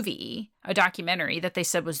a documentary that they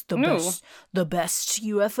said was the best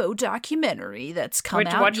UFO documentary that's come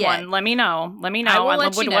out Which yet. one? Let me know. I will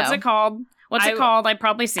let you know. What's it called? It called? I've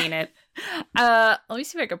probably seen it. Let me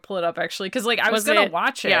see if I can pull it up, actually, because like I was going to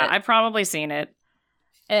watch it. Yeah, I've probably seen it.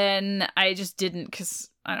 And I just didn't, because,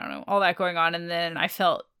 I don't know, all that going on. And then I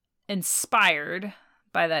felt inspired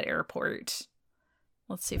by that airport.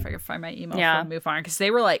 Let's see if I can find my email from MoveOn, because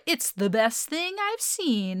they were like, it's the best thing I've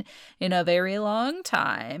seen in a very long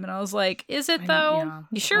time. And I was like, is it though?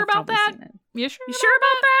 You sure about that? You sure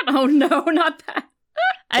about that? Oh no, not that.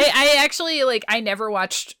 I actually, like, I never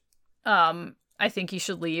watched I Think You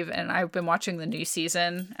Should Leave, and I've been watching the new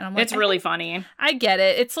season, and I'm like, it's really funny. I get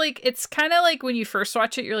it. It's like, it's kind of like when you first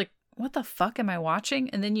watch it, you're like, what the fuck am I watching?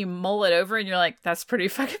 And then you mull it over and you're like, that's pretty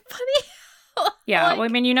fucking funny. Yeah, like, well, I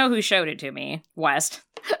mean, you know who showed it to me, West.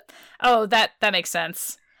 Oh, that makes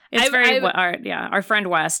sense. It's our friend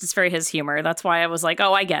West. It's very his humor. That's why I was like,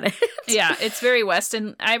 oh, I get it. Yeah, it's very West.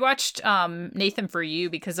 And I watched Nathan For You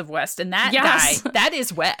because of West, and that guy, that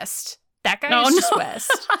is West. That guy is just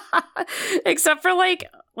West. Except for like,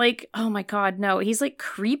 oh my God, no, he's like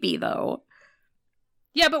creepy though.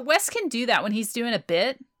 Yeah, but West can do that when he's doing a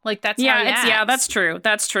bit. Like, that's how he acts. Yeah, that's true.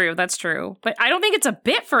 That's true. But I don't think it's a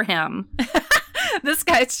bit for him. This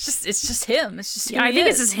guy, it's just him. It's just I think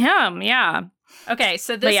it's just him. Yeah. Okay,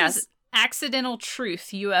 so this is Accidental Truth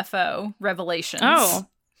UFO Revelations. Oh,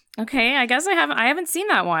 okay. I guess I haven't seen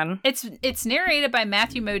that one. It's narrated by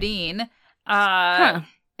Matthew Modine.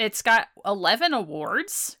 It's got 11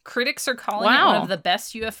 awards. Critics are calling it one of the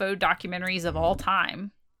best UFO documentaries of all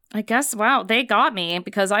time. I guess. Wow, they got me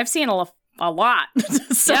because I've seen a lot.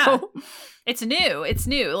 So yeah. It's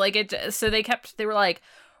new. Like they were like,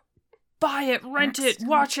 buy it, rent it,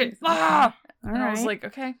 watch it. Ah! And I was like,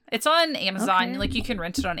 okay. It's on Amazon. Okay. Like, you can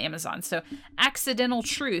rent it on Amazon. So, Accidental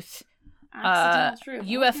Truth.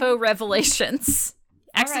 UFO Revelations.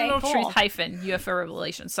 Accidental Truth - UFO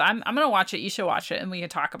Revelations. So I'm gonna watch it. You should watch it, and we can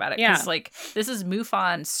talk about it. Because like, this is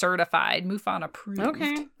MUFON certified, MUFON approved.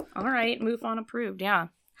 Okay. All right, MUFON approved. Yeah.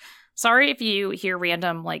 Sorry if you hear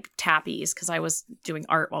random like tappies, because I was doing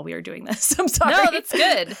art while we were doing this. I'm sorry. No, that's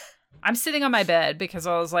good. I'm sitting on my bed because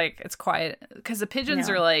I was like, it's quiet. Because the pigeons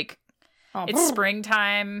are like, it's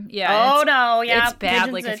springtime. Yeah. Oh no. Yeah. It's bad.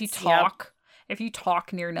 Pigeons, like if you talk. If you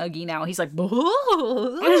talk near Nuggy now, he's like,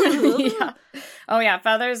 yeah. Oh yeah,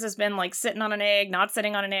 Feathers has been like sitting on an egg, not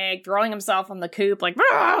sitting on an egg, throwing himself on the coop, like,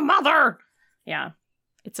 mother. Yeah,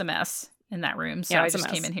 it's a mess in that room. So I just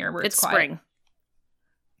came in here where it's quiet. Spring.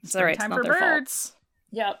 It's all right. Time for birds.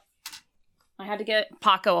 Yep. I had to get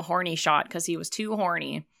Paco a horny shot because he was too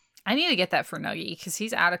horny. I need to get that for Nuggy because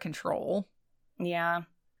he's out of control. Yeah.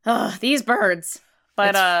 Ugh, these birds.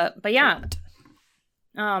 But yeah.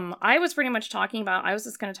 I was pretty much talking about, I was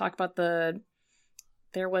just going to talk about there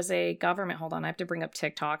was a government, hold on, I have to bring up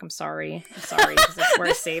TikTok. I'm sorry, because it's where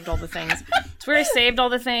I saved all the things. It's where I saved all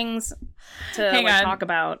the things to talk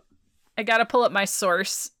about. I got to pull up my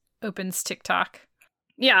source, opens TikTok.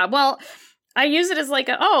 Yeah, well, I use it as like,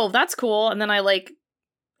 that's cool. And then I look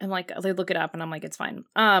it up and I'm like, it's fine.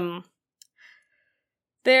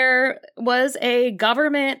 There was a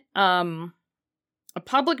government, a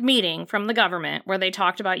public meeting from the government where they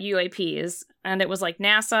talked about UAPs, and it was like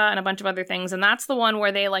NASA and a bunch of other things. And that's the one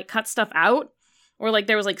where they like cut stuff out, or like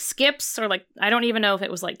there was like skips, or like, I don't even know if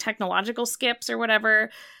it was like technological skips or whatever,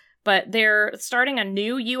 but they're starting a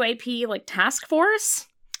new UAP like task force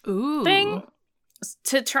thing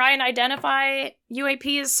to try and identify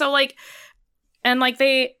UAPs. So like, and like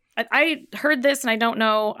I heard this and I don't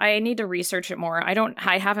know. I need to research it more.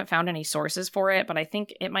 I haven't found any sources for it, but I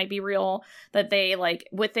think it might be real that they like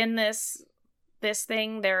within this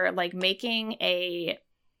thing, they're like making a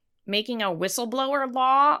whistleblower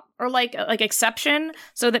law or like exception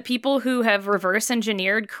so that people who have reverse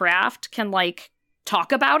engineered craft can like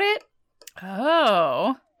talk about it.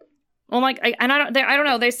 Oh. Well, like, I don't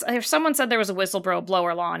know. Someone said there was a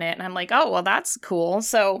whistleblower law on it, and I'm like, oh, well, that's cool.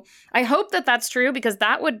 So I hope that that's true, because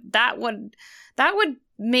that would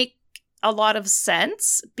make a lot of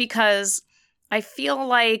sense, because I feel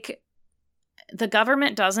like the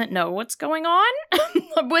government doesn't know what's going on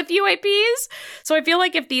with UAPs. So I feel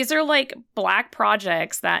like if these are like black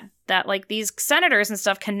projects that like these senators and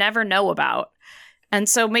stuff can never know about. And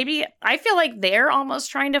so maybe I feel like they're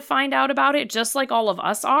almost trying to find out about it just like all of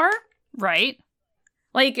us are. Right.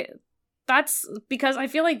 Like, that's because I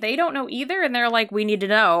feel like they don't know either, and they're like, we need to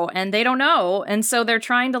know, and they don't know, and so they're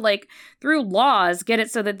trying to, like, through laws, get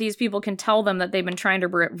it so that these people can tell them that they've been trying to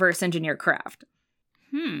reverse engineer craft.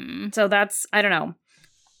 So that's, I don't know.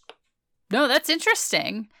 No, that's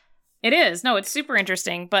interesting. It is. No, it's super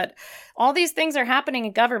interesting, but all these things are happening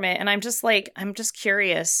in government, and I'm just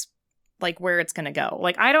curious, like, where it's going to go.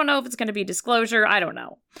 Like, I don't know if it's going to be disclosure. I don't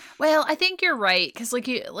know. Well, I think you're right, because like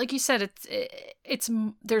you said,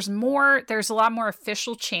 there's a lot more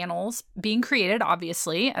official channels being created,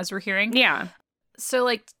 obviously, as we're hearing. Yeah. So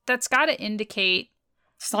like that's got to indicate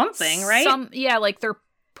something, right? Like they're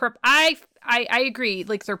I agree.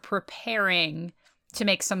 Like they're preparing to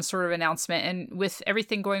make some sort of announcement. And with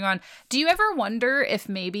everything going on, do you ever wonder if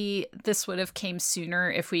maybe this would have came sooner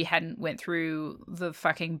if we hadn't went through the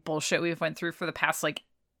fucking bullshit we've went through for the past like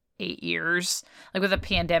 8 years, like with a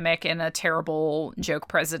pandemic and a terrible joke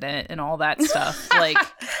president and all that stuff? Like,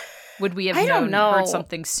 would we have heard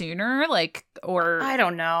something sooner? Like, or I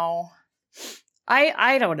don't know.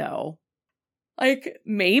 I don't know. Like,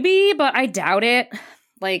 maybe, but I doubt it.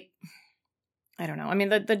 Like, I don't know. I mean,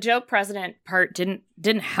 the joke president part didn't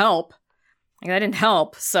help. Like, that didn't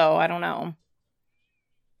help, so I don't know.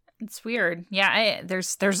 It's weird. Yeah,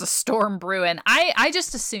 there's a storm brewing. I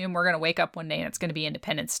just assume we're going to wake up one day and it's going to be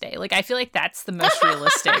Independence Day. Like, I feel like that's the most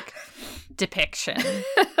realistic depiction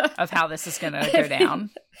of how this is going to go down.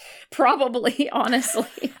 Probably,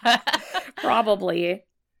 honestly. Probably.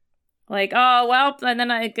 Like, oh, well, and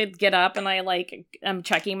then I could get up and I'm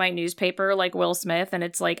checking my newspaper like Will Smith and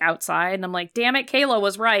it's like outside and I'm like, damn it, Kayla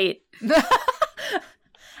was right.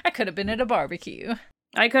 I could have been at a barbecue.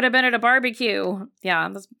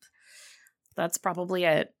 Yeah, that's probably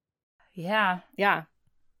it. Yeah. Yeah.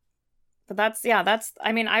 But that's,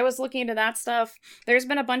 I mean, I was looking into that stuff. There's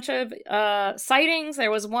been a bunch of sightings.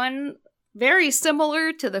 There was one very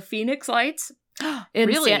similar to the Phoenix Lights.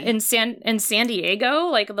 Really? in San Diego,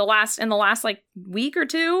 like in the last like week or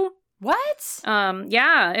two. What?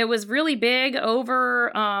 Yeah, it was really big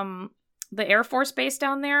over the Air Force Base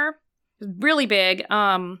down there. Really big.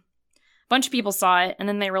 Bunch of people saw it, and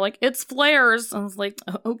then they were like, "It's flares." I was like,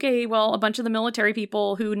 "Okay, well, a bunch of the military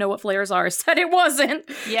people who know what flares are said it wasn't."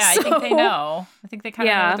 Yeah, so, I think they know. I think they kind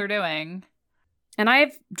of know what they're doing. And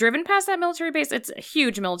I've driven past that military base. It's a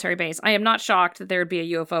huge military base. I am not shocked that there would be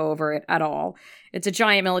a UFO over it at all. It's a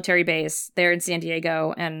giant military base there in San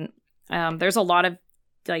Diego. And there's a lot of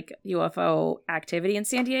like UFO activity in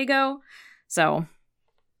San Diego. So,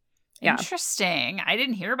 yeah. Interesting. I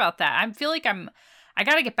didn't hear about that. I feel like I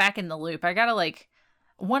got to get back in the loop. I got to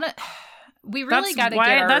we really got to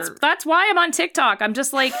get our... That's why I'm on TikTok. I'm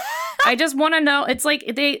just like, I just want to know. It's like,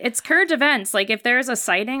 it's current events. Like, if there's a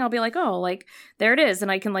sighting, I'll be like, oh, like, there it is.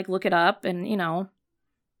 And I can, like, look it up and, you know.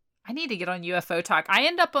 I need to get on UFO Talk. I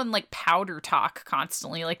end up on, like, Powder Talk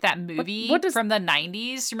constantly. Like, that movie from the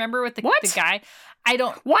 90s. Remember with the guy? I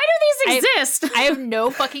don't... Why do these exist? I have no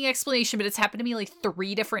fucking explanation, but it's happened to me, like,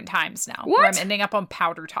 3 different times now. What? Where I'm ending up on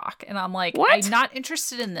Powder Talk. And I'm like, what? I'm not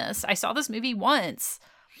interested in this. I saw this movie once.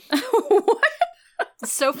 What?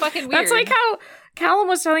 It's so fucking weird. That's like how Callum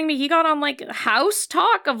was telling me he got on like House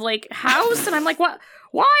Talk of like House, and I'm like, what?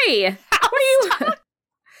 Why? What are you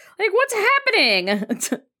like? What's happening?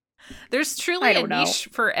 There's truly a niche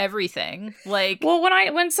for everything. Like, well, when I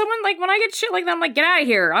get shit like that, I'm like, get out of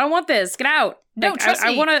here. I don't want this. Get out. No, like, trust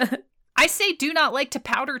me. I want to. I say do not like to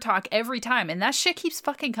Powder Talk every time, and that shit keeps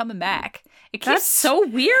fucking coming back. That's so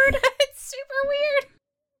weird. It's super weird.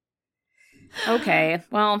 Okay,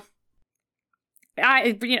 well,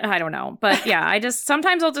 I don't know, but yeah,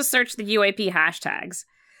 sometimes I'll just search the UAP hashtags.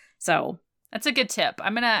 So that's a good tip.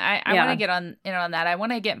 I want to get on that. I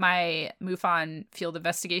want to get my MUFON field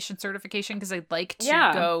investigation certification because I'd like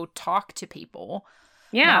to go talk to people.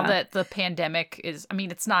 Yeah, now that the pandemic is, I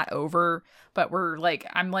mean, it's not over, but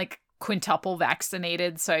I'm like quintuple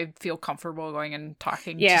vaccinated, so I feel comfortable going and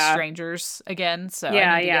talking to strangers again. So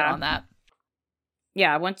I need to get on that.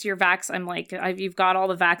 Yeah, once you're I'm like, you've got all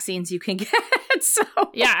the vaccines you can get. So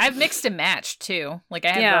yeah, I've mixed and matched too. Like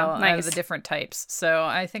I have the different types. So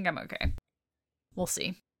I think I'm okay. We'll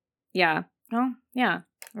see. Yeah. Well, yeah.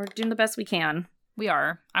 We're doing the best we can. We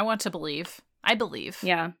are. I want to believe. I believe.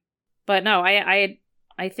 Yeah. But no, I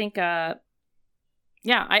think I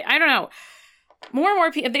don't know. More and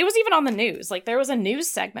more people, it was even on the news. Like, there was a news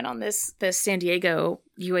segment on this San Diego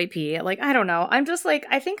UAP. Like, I don't know. I'm just like,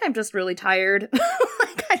 I think I'm just really tired.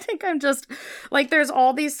 Like, I think I'm just, like, there's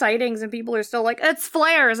all these sightings and people are still like, it's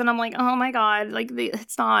flares. And I'm like, oh my God. Like,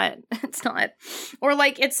 it's not. Or,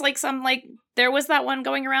 like, it's like some, like, there was that one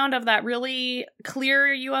going around of that really clear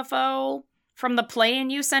UFO from the plane.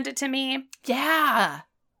 You sent it to me. Yeah.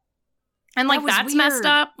 And, like, that's weird. Messed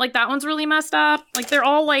up. Like, that one's really messed up. Like, they're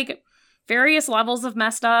all, like, various levels of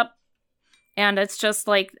messed up, and it's just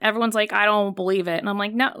like everyone's like, I don't believe it, and I'm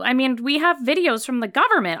like, no, I mean, we have videos from the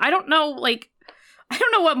government. I don't know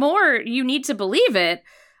what more you need to believe it.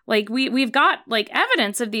 Like, we've got like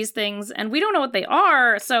evidence of these things, and we don't know what they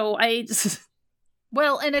are. So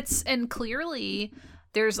well, and clearly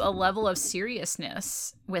there's a level of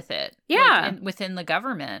seriousness with it, yeah, like, within the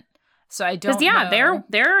government. So I don't know.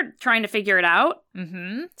 They're trying to figure it out.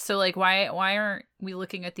 Mm-hmm. So like, why aren't we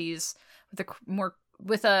looking at these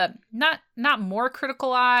with a not more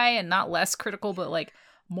critical eye and not less critical, but like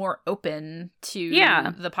more open to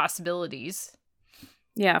the possibilities?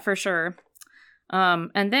 Yeah, for sure.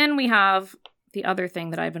 And then we have the other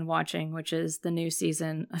thing that I've been watching, which is the new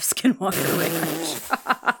season of Skinwalker Ranch.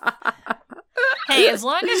 Hey, as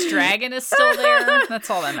long as Dragon is still there, that's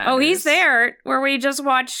all that matters. Oh, he's there. Where we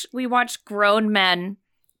watch grown men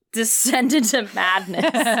descend into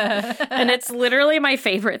madness. And it's literally my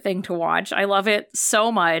favorite thing to watch. I love it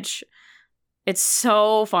so much. It's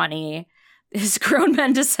so funny. Is grown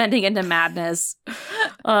men descending into madness.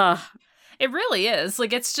 It really is.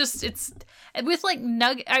 Like, it's with like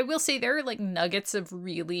I will say there are like nuggets of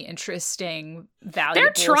really interesting,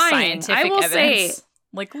 valuable scientific evidence.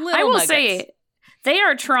 Like little I will nuggets. Say they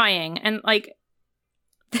are trying, and like,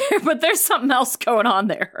 but there's something else going on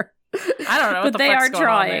there. I don't know what the fuck's going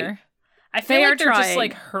on there. I feel like they're just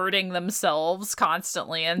like hurting themselves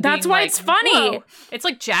constantly, and that's why it's funny. Whoa. It's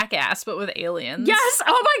like Jackass, but with aliens. Yes.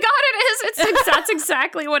 Oh my god, it is. That's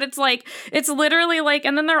exactly what it's like. It's literally like,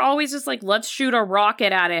 and then they're always just like, let's shoot a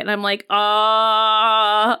rocket at it, and I'm like,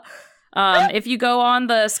 if you go on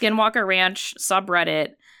the Skinwalker Ranch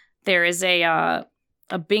subreddit, there is a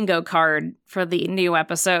bingo card for the new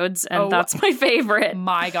episodes, and that's my favorite.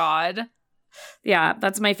 My god. Yeah,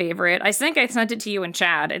 that's my favorite. I think I sent it to you and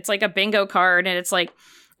Chad. It's like a bingo card, and it's like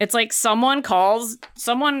someone calls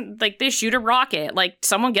someone, like they shoot a rocket, like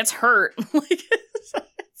someone gets hurt. Like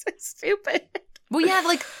it's stupid. Well, yeah,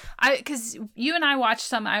 like because you and I watched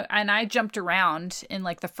some, and I jumped around in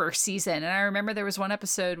like the first season, and I remember there was one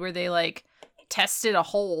episode where they like tested a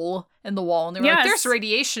hole in the wall, and they were like, there's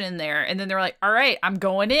radiation in there, and then they were like, all right, I'm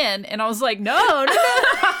going in, and I was like, no,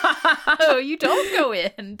 you don't go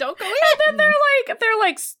in, and then they're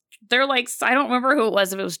like I don't remember who it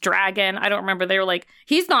was, if it was Dragon, I don't remember. They were like,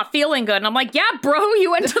 he's not feeling good, and I'm like, yeah, bro,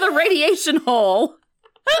 you went to the radiation hole.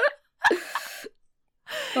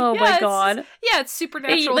 Oh my god. It's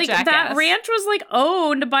supernatural like Jackass. That ranch was like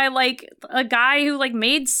owned by like a guy who like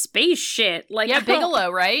made space shit. Like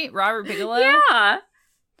Bigelow, right? Robert Bigelow? Yeah.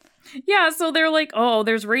 Yeah, so they're like, oh,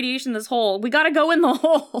 there's radiation in this hole. We gotta go in the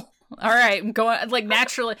hole. All right, I'm going like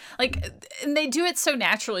naturally. Like, and they do it so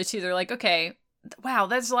naturally too. They're like, okay, wow,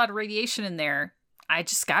 there's a lot of radiation in there. I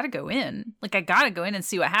just gotta go in. Like, I gotta go in and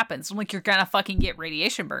see what happens. I'm like, you're gonna fucking get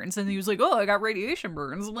radiation burns. And he was like, oh, I got radiation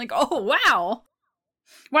burns. I'm like, oh, wow.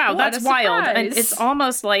 Wow, that's wild. And it's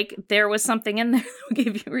almost like there was something in there that would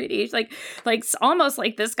give you radiation. Like it's almost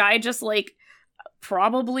like this guy just like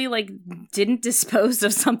probably like didn't dispose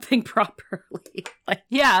of something properly. Like,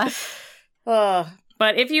 yeah.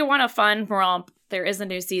 But if you want a fun romp, there is a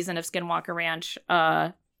new season of Skinwalker Ranch.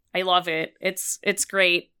 I love it. It's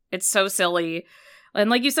great. It's so silly. And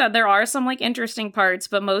like you said, there are some like interesting parts,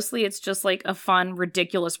 but mostly it's just like a fun,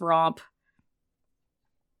 ridiculous romp.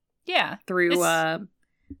 Yeah.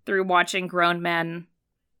 Through watching grown men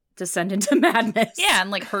descend into madness. Yeah,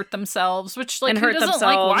 and like hurt themselves, which like who doesn't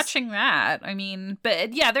like watching that? I mean,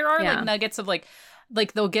 but yeah, there are like nuggets of like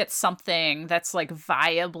they'll get something that's like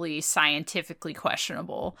viably scientifically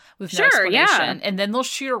questionable with no explanation, and then they'll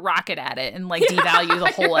shoot a rocket at it and like devalue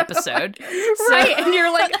the whole episode. Right, and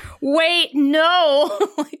you're like, wait, no.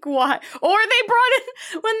 Like, what? Or when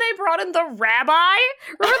they brought in the rabbi.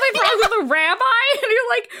 Remember they brought in the rabbi? And you're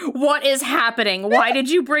like, what is happening? Why did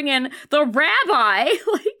you bring in the rabbi?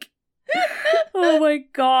 Like, oh my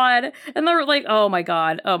god. And they're like, oh my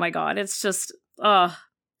god. It's just,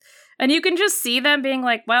 and you can just see them being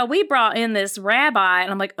like, well, we brought in this rabbi.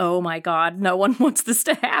 And I'm like, oh my god, no one wants this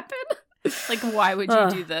to happen. Like, why would you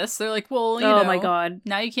do this? They're like, well, you know. Oh my god.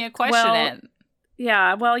 Now you can't question it.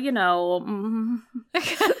 Yeah, well, you know. I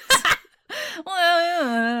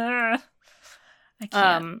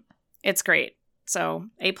can't. It's great. So,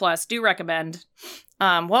 A+, do recommend.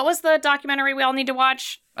 What was the documentary we all need to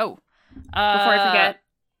watch? Oh. Before I forget.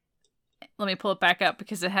 Let me pull it back up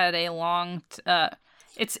because it had a long...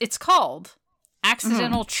 It's called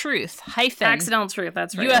Accidental Truth Accidental Truth,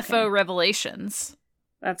 that's right. UFO Revelations.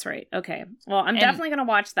 That's right. Okay. Well, I'm definitely going to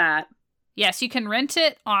watch that. Yes, you can rent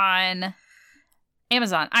it on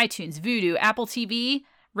Amazon, iTunes, Vudu, Apple TV,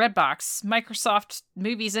 Redbox, Microsoft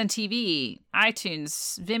Movies and TV,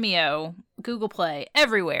 iTunes, Vimeo, Google Play,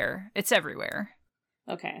 everywhere. It's everywhere.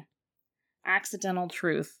 Okay. Accidental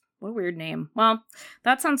Truth. What a weird name. Well,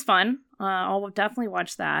 that sounds fun. I'll definitely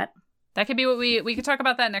watch that. That could be what we could talk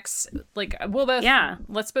about that next, like, we'll both,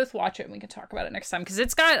 let's both watch it and we can talk about it next time, because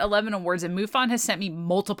it's got 11 awards and MUFON has sent me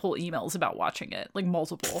multiple emails about watching it, like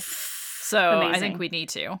multiple. So amazing. I think we need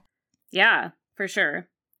to. Yeah, for sure.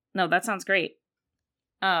 No, that sounds great.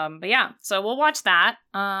 But yeah, so we'll watch that.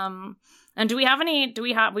 And we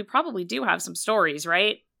probably do have some stories,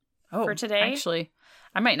 right? For today? Actually,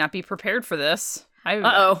 I might not be prepared for this.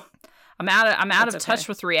 Uh-oh. I'm out of touch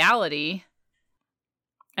with reality.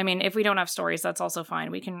 I mean, if we don't have stories, that's also fine.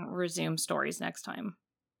 We can resume stories next time.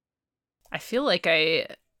 I feel like I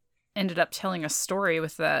ended up telling a story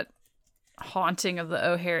with that haunting of the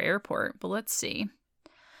O'Hare Airport, but let's see.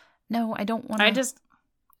 No, I don't want to.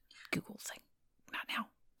 Google's like, not now.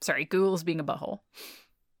 Sorry, Google's being a butthole.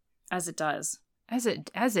 As it does. As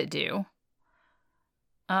it do.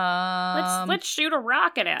 Let's shoot a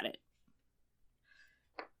rocket at it.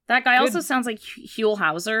 That guy also sounds like Huell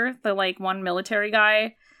Hauser, the like one military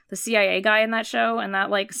guy, the CIA guy in that show, and that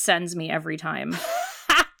like sends me every time.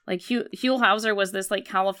 Like Huell Hauser was this like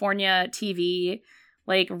California TV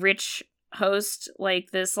like rich host,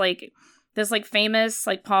 like this famous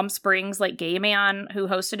like Palm Springs like gay man who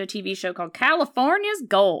hosted a TV show called California's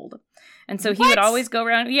Gold. And so he would always go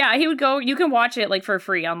around. Yeah, he would go. You can watch it like for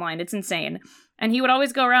free online. It's insane. And he would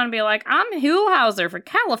always go around and be like, I'm Huell Hauser for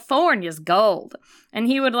California's Gold. And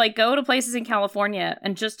he would like go to places in California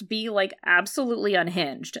and just be like absolutely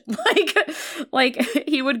unhinged. Like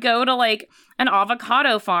he would go to like an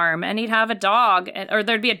avocado farm and he'd have a dog, or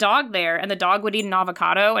there'd be a dog there and the dog would eat an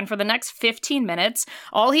avocado. And for the next 15 minutes,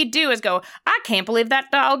 all he'd do is go, I can't believe that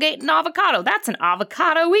dog ate an avocado. That's an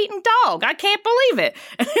avocado eating dog. I can't believe it.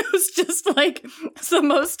 And it was just like the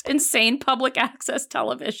most insane public access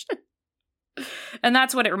television. And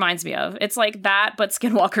that's what it reminds me of. It's like that, but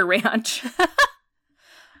Skinwalker Ranch.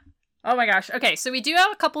 Oh my gosh. Okay, so we do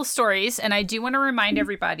have a couple stories, and I do want to remind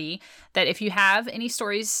everybody that if you have any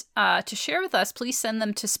stories to share with us, please send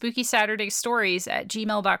them to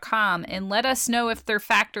spookysaturdaystories@gmail.com and let us know if they're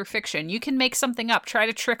fact or fiction. You can make something up. Try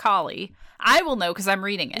to trick Holly. I will know because I'm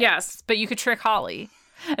reading it. Yes. But you could trick Holly.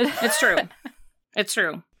 It's true. It's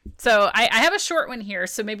true. So I have a short one here,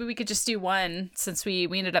 so maybe we could just do one since we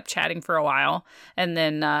ended up chatting for a while, and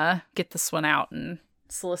then get this one out and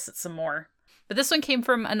solicit some more. But this one came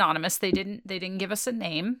from Anonymous. They didn't give us a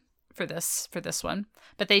name for this one,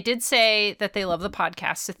 but they did say that they love the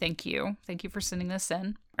podcast, so thank you. Thank you for sending this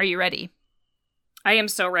in. Are you ready? I am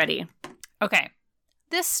so ready. Okay.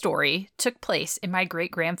 This story took place in my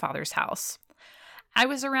great-grandfather's house. I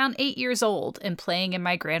was around 8 years old and playing in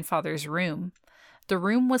my grandfather's room. The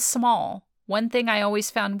room was small. One thing I always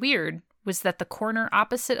found weird was that the corner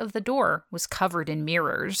opposite of the door was covered in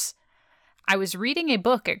mirrors. I was reading a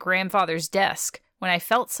book at grandfather's desk when I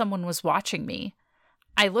felt someone was watching me.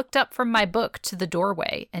 I looked up from my book to the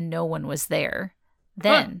doorway and no one was there.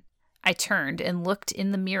 Then I turned and looked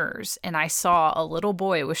in the mirrors and I saw a little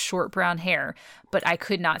boy with short brown hair, but I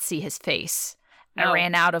could not see his face. No. I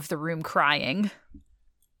ran out of the room crying.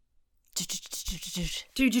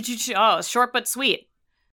 Oh, short but sweet.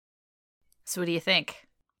 So what do you think?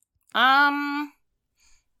 I'm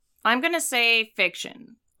gonna say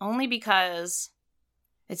fiction, only because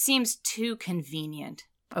it seems too convenient.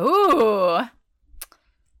 Ooh.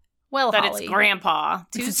 Well, that Holly. It's Grandpa.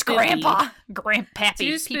 It's Grandpa. Grandpappy.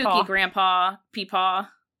 Too spooky, Grandpa. Peepaw.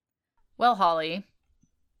 Well, Holly,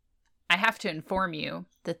 I have to inform you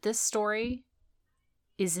that this story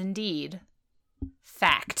is indeed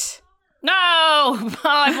fact. No! Oh,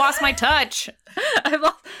 I've lost my touch.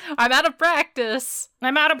 I'm out of practice.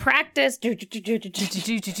 I'm out of practice.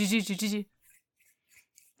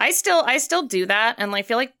 I still do that, and I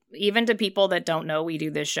feel like even to people that don't know we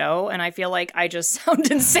do this show, and I feel like I just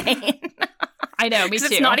sound insane. I know, me too.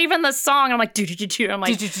 It's not even the song. I'm like, I'm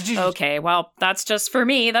like, okay, well, that's just for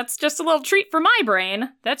me. That's just a little treat for my brain.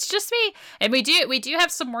 That's just me. And we do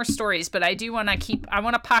have some more stories, but I do want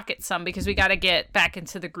to pocket some because we got to get back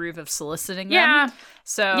into the groove of soliciting them. Yeah.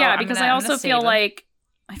 So yeah, because I also feel like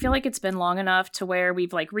it's been long enough to where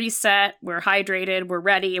we've like reset, we're hydrated, we're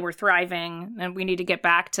ready, we're thriving, and we need to get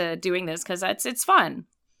back to doing this because it's fun.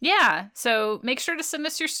 Yeah, so make sure to send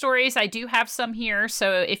us your stories. I do have some here,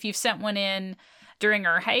 so if you've sent one in during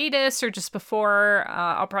our hiatus or just before,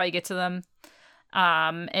 I'll probably get to them.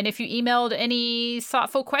 And if you emailed any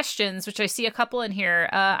thoughtful questions, which I see a couple in here,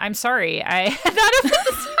 I'm sorry. I have not opened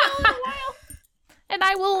this email in a while. And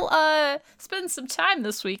I will spend some time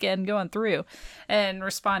this weekend going through and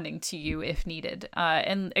responding to you if needed.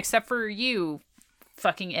 And except for you,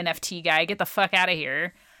 fucking NFT guy, get the fuck out of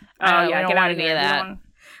here. Oh, yeah, get out of here. That.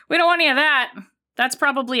 We don't want any of that. That's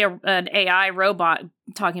probably an AI robot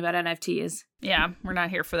talking about NFTs. Yeah, we're not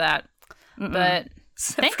here for that. Mm-mm. But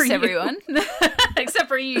thanks, everyone. Except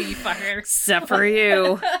for you, you fucker. Except for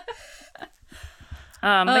you.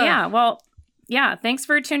 But yeah, well, yeah, thanks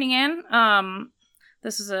for tuning in.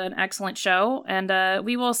 This is an excellent show, and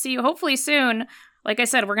we will see you hopefully soon. Like I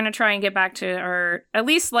said, we're going to try and get back to our at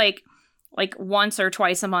least like once or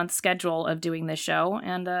twice a month schedule of doing this show,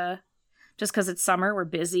 and just because it's summer, we're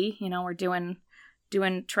busy. You know, we're doing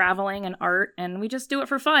doing traveling and art, and we just do it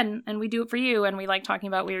for fun, and we do it for you, and we like talking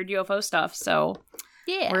about weird UFO stuff. So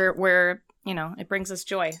yeah, we're it brings us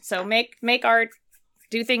joy. So make art,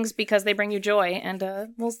 do things because they bring you joy, and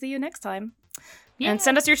we'll see you next time. Yeah. And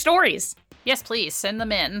send us your stories. Yes, please send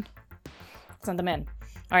them in. Send them in.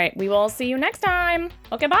 All right, we will see you next time.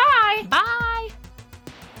 Okay, bye. Bye.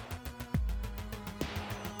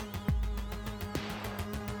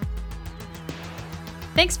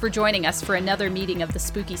 Thanks for joining us for another meeting of the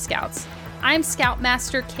Spooky Scouts. I'm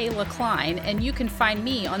Scoutmaster Kayla Klein, and you can find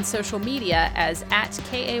me on social media as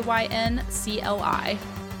 @KAYNCLI.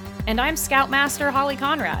 And I'm Scoutmaster Holly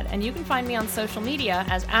Conrad, and you can find me on social media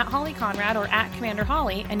as @HollyConrad or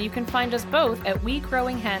 @CommanderHolly, and you can find us both at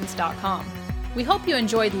WeCrowingHens.com. We hope you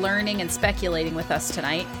enjoyed learning and speculating with us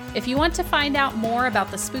tonight. If you want to find out more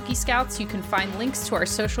about the Spooky Scouts, you can find links to our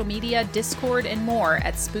social media, Discord, and more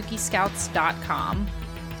at SpookyScouts.com.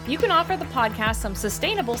 You can offer the podcast some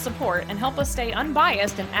sustainable support and help us stay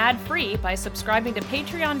unbiased and ad-free by subscribing to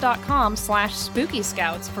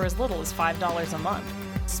patreon.com/SpookyScouts for as little as $5 a month.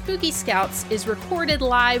 Spooky Scouts is recorded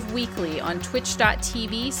live weekly on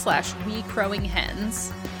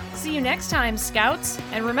twitch.tv/WeCrowingHens. See you next time, Scouts,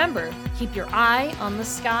 and remember, keep your eye on the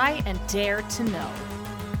sky and dare to know.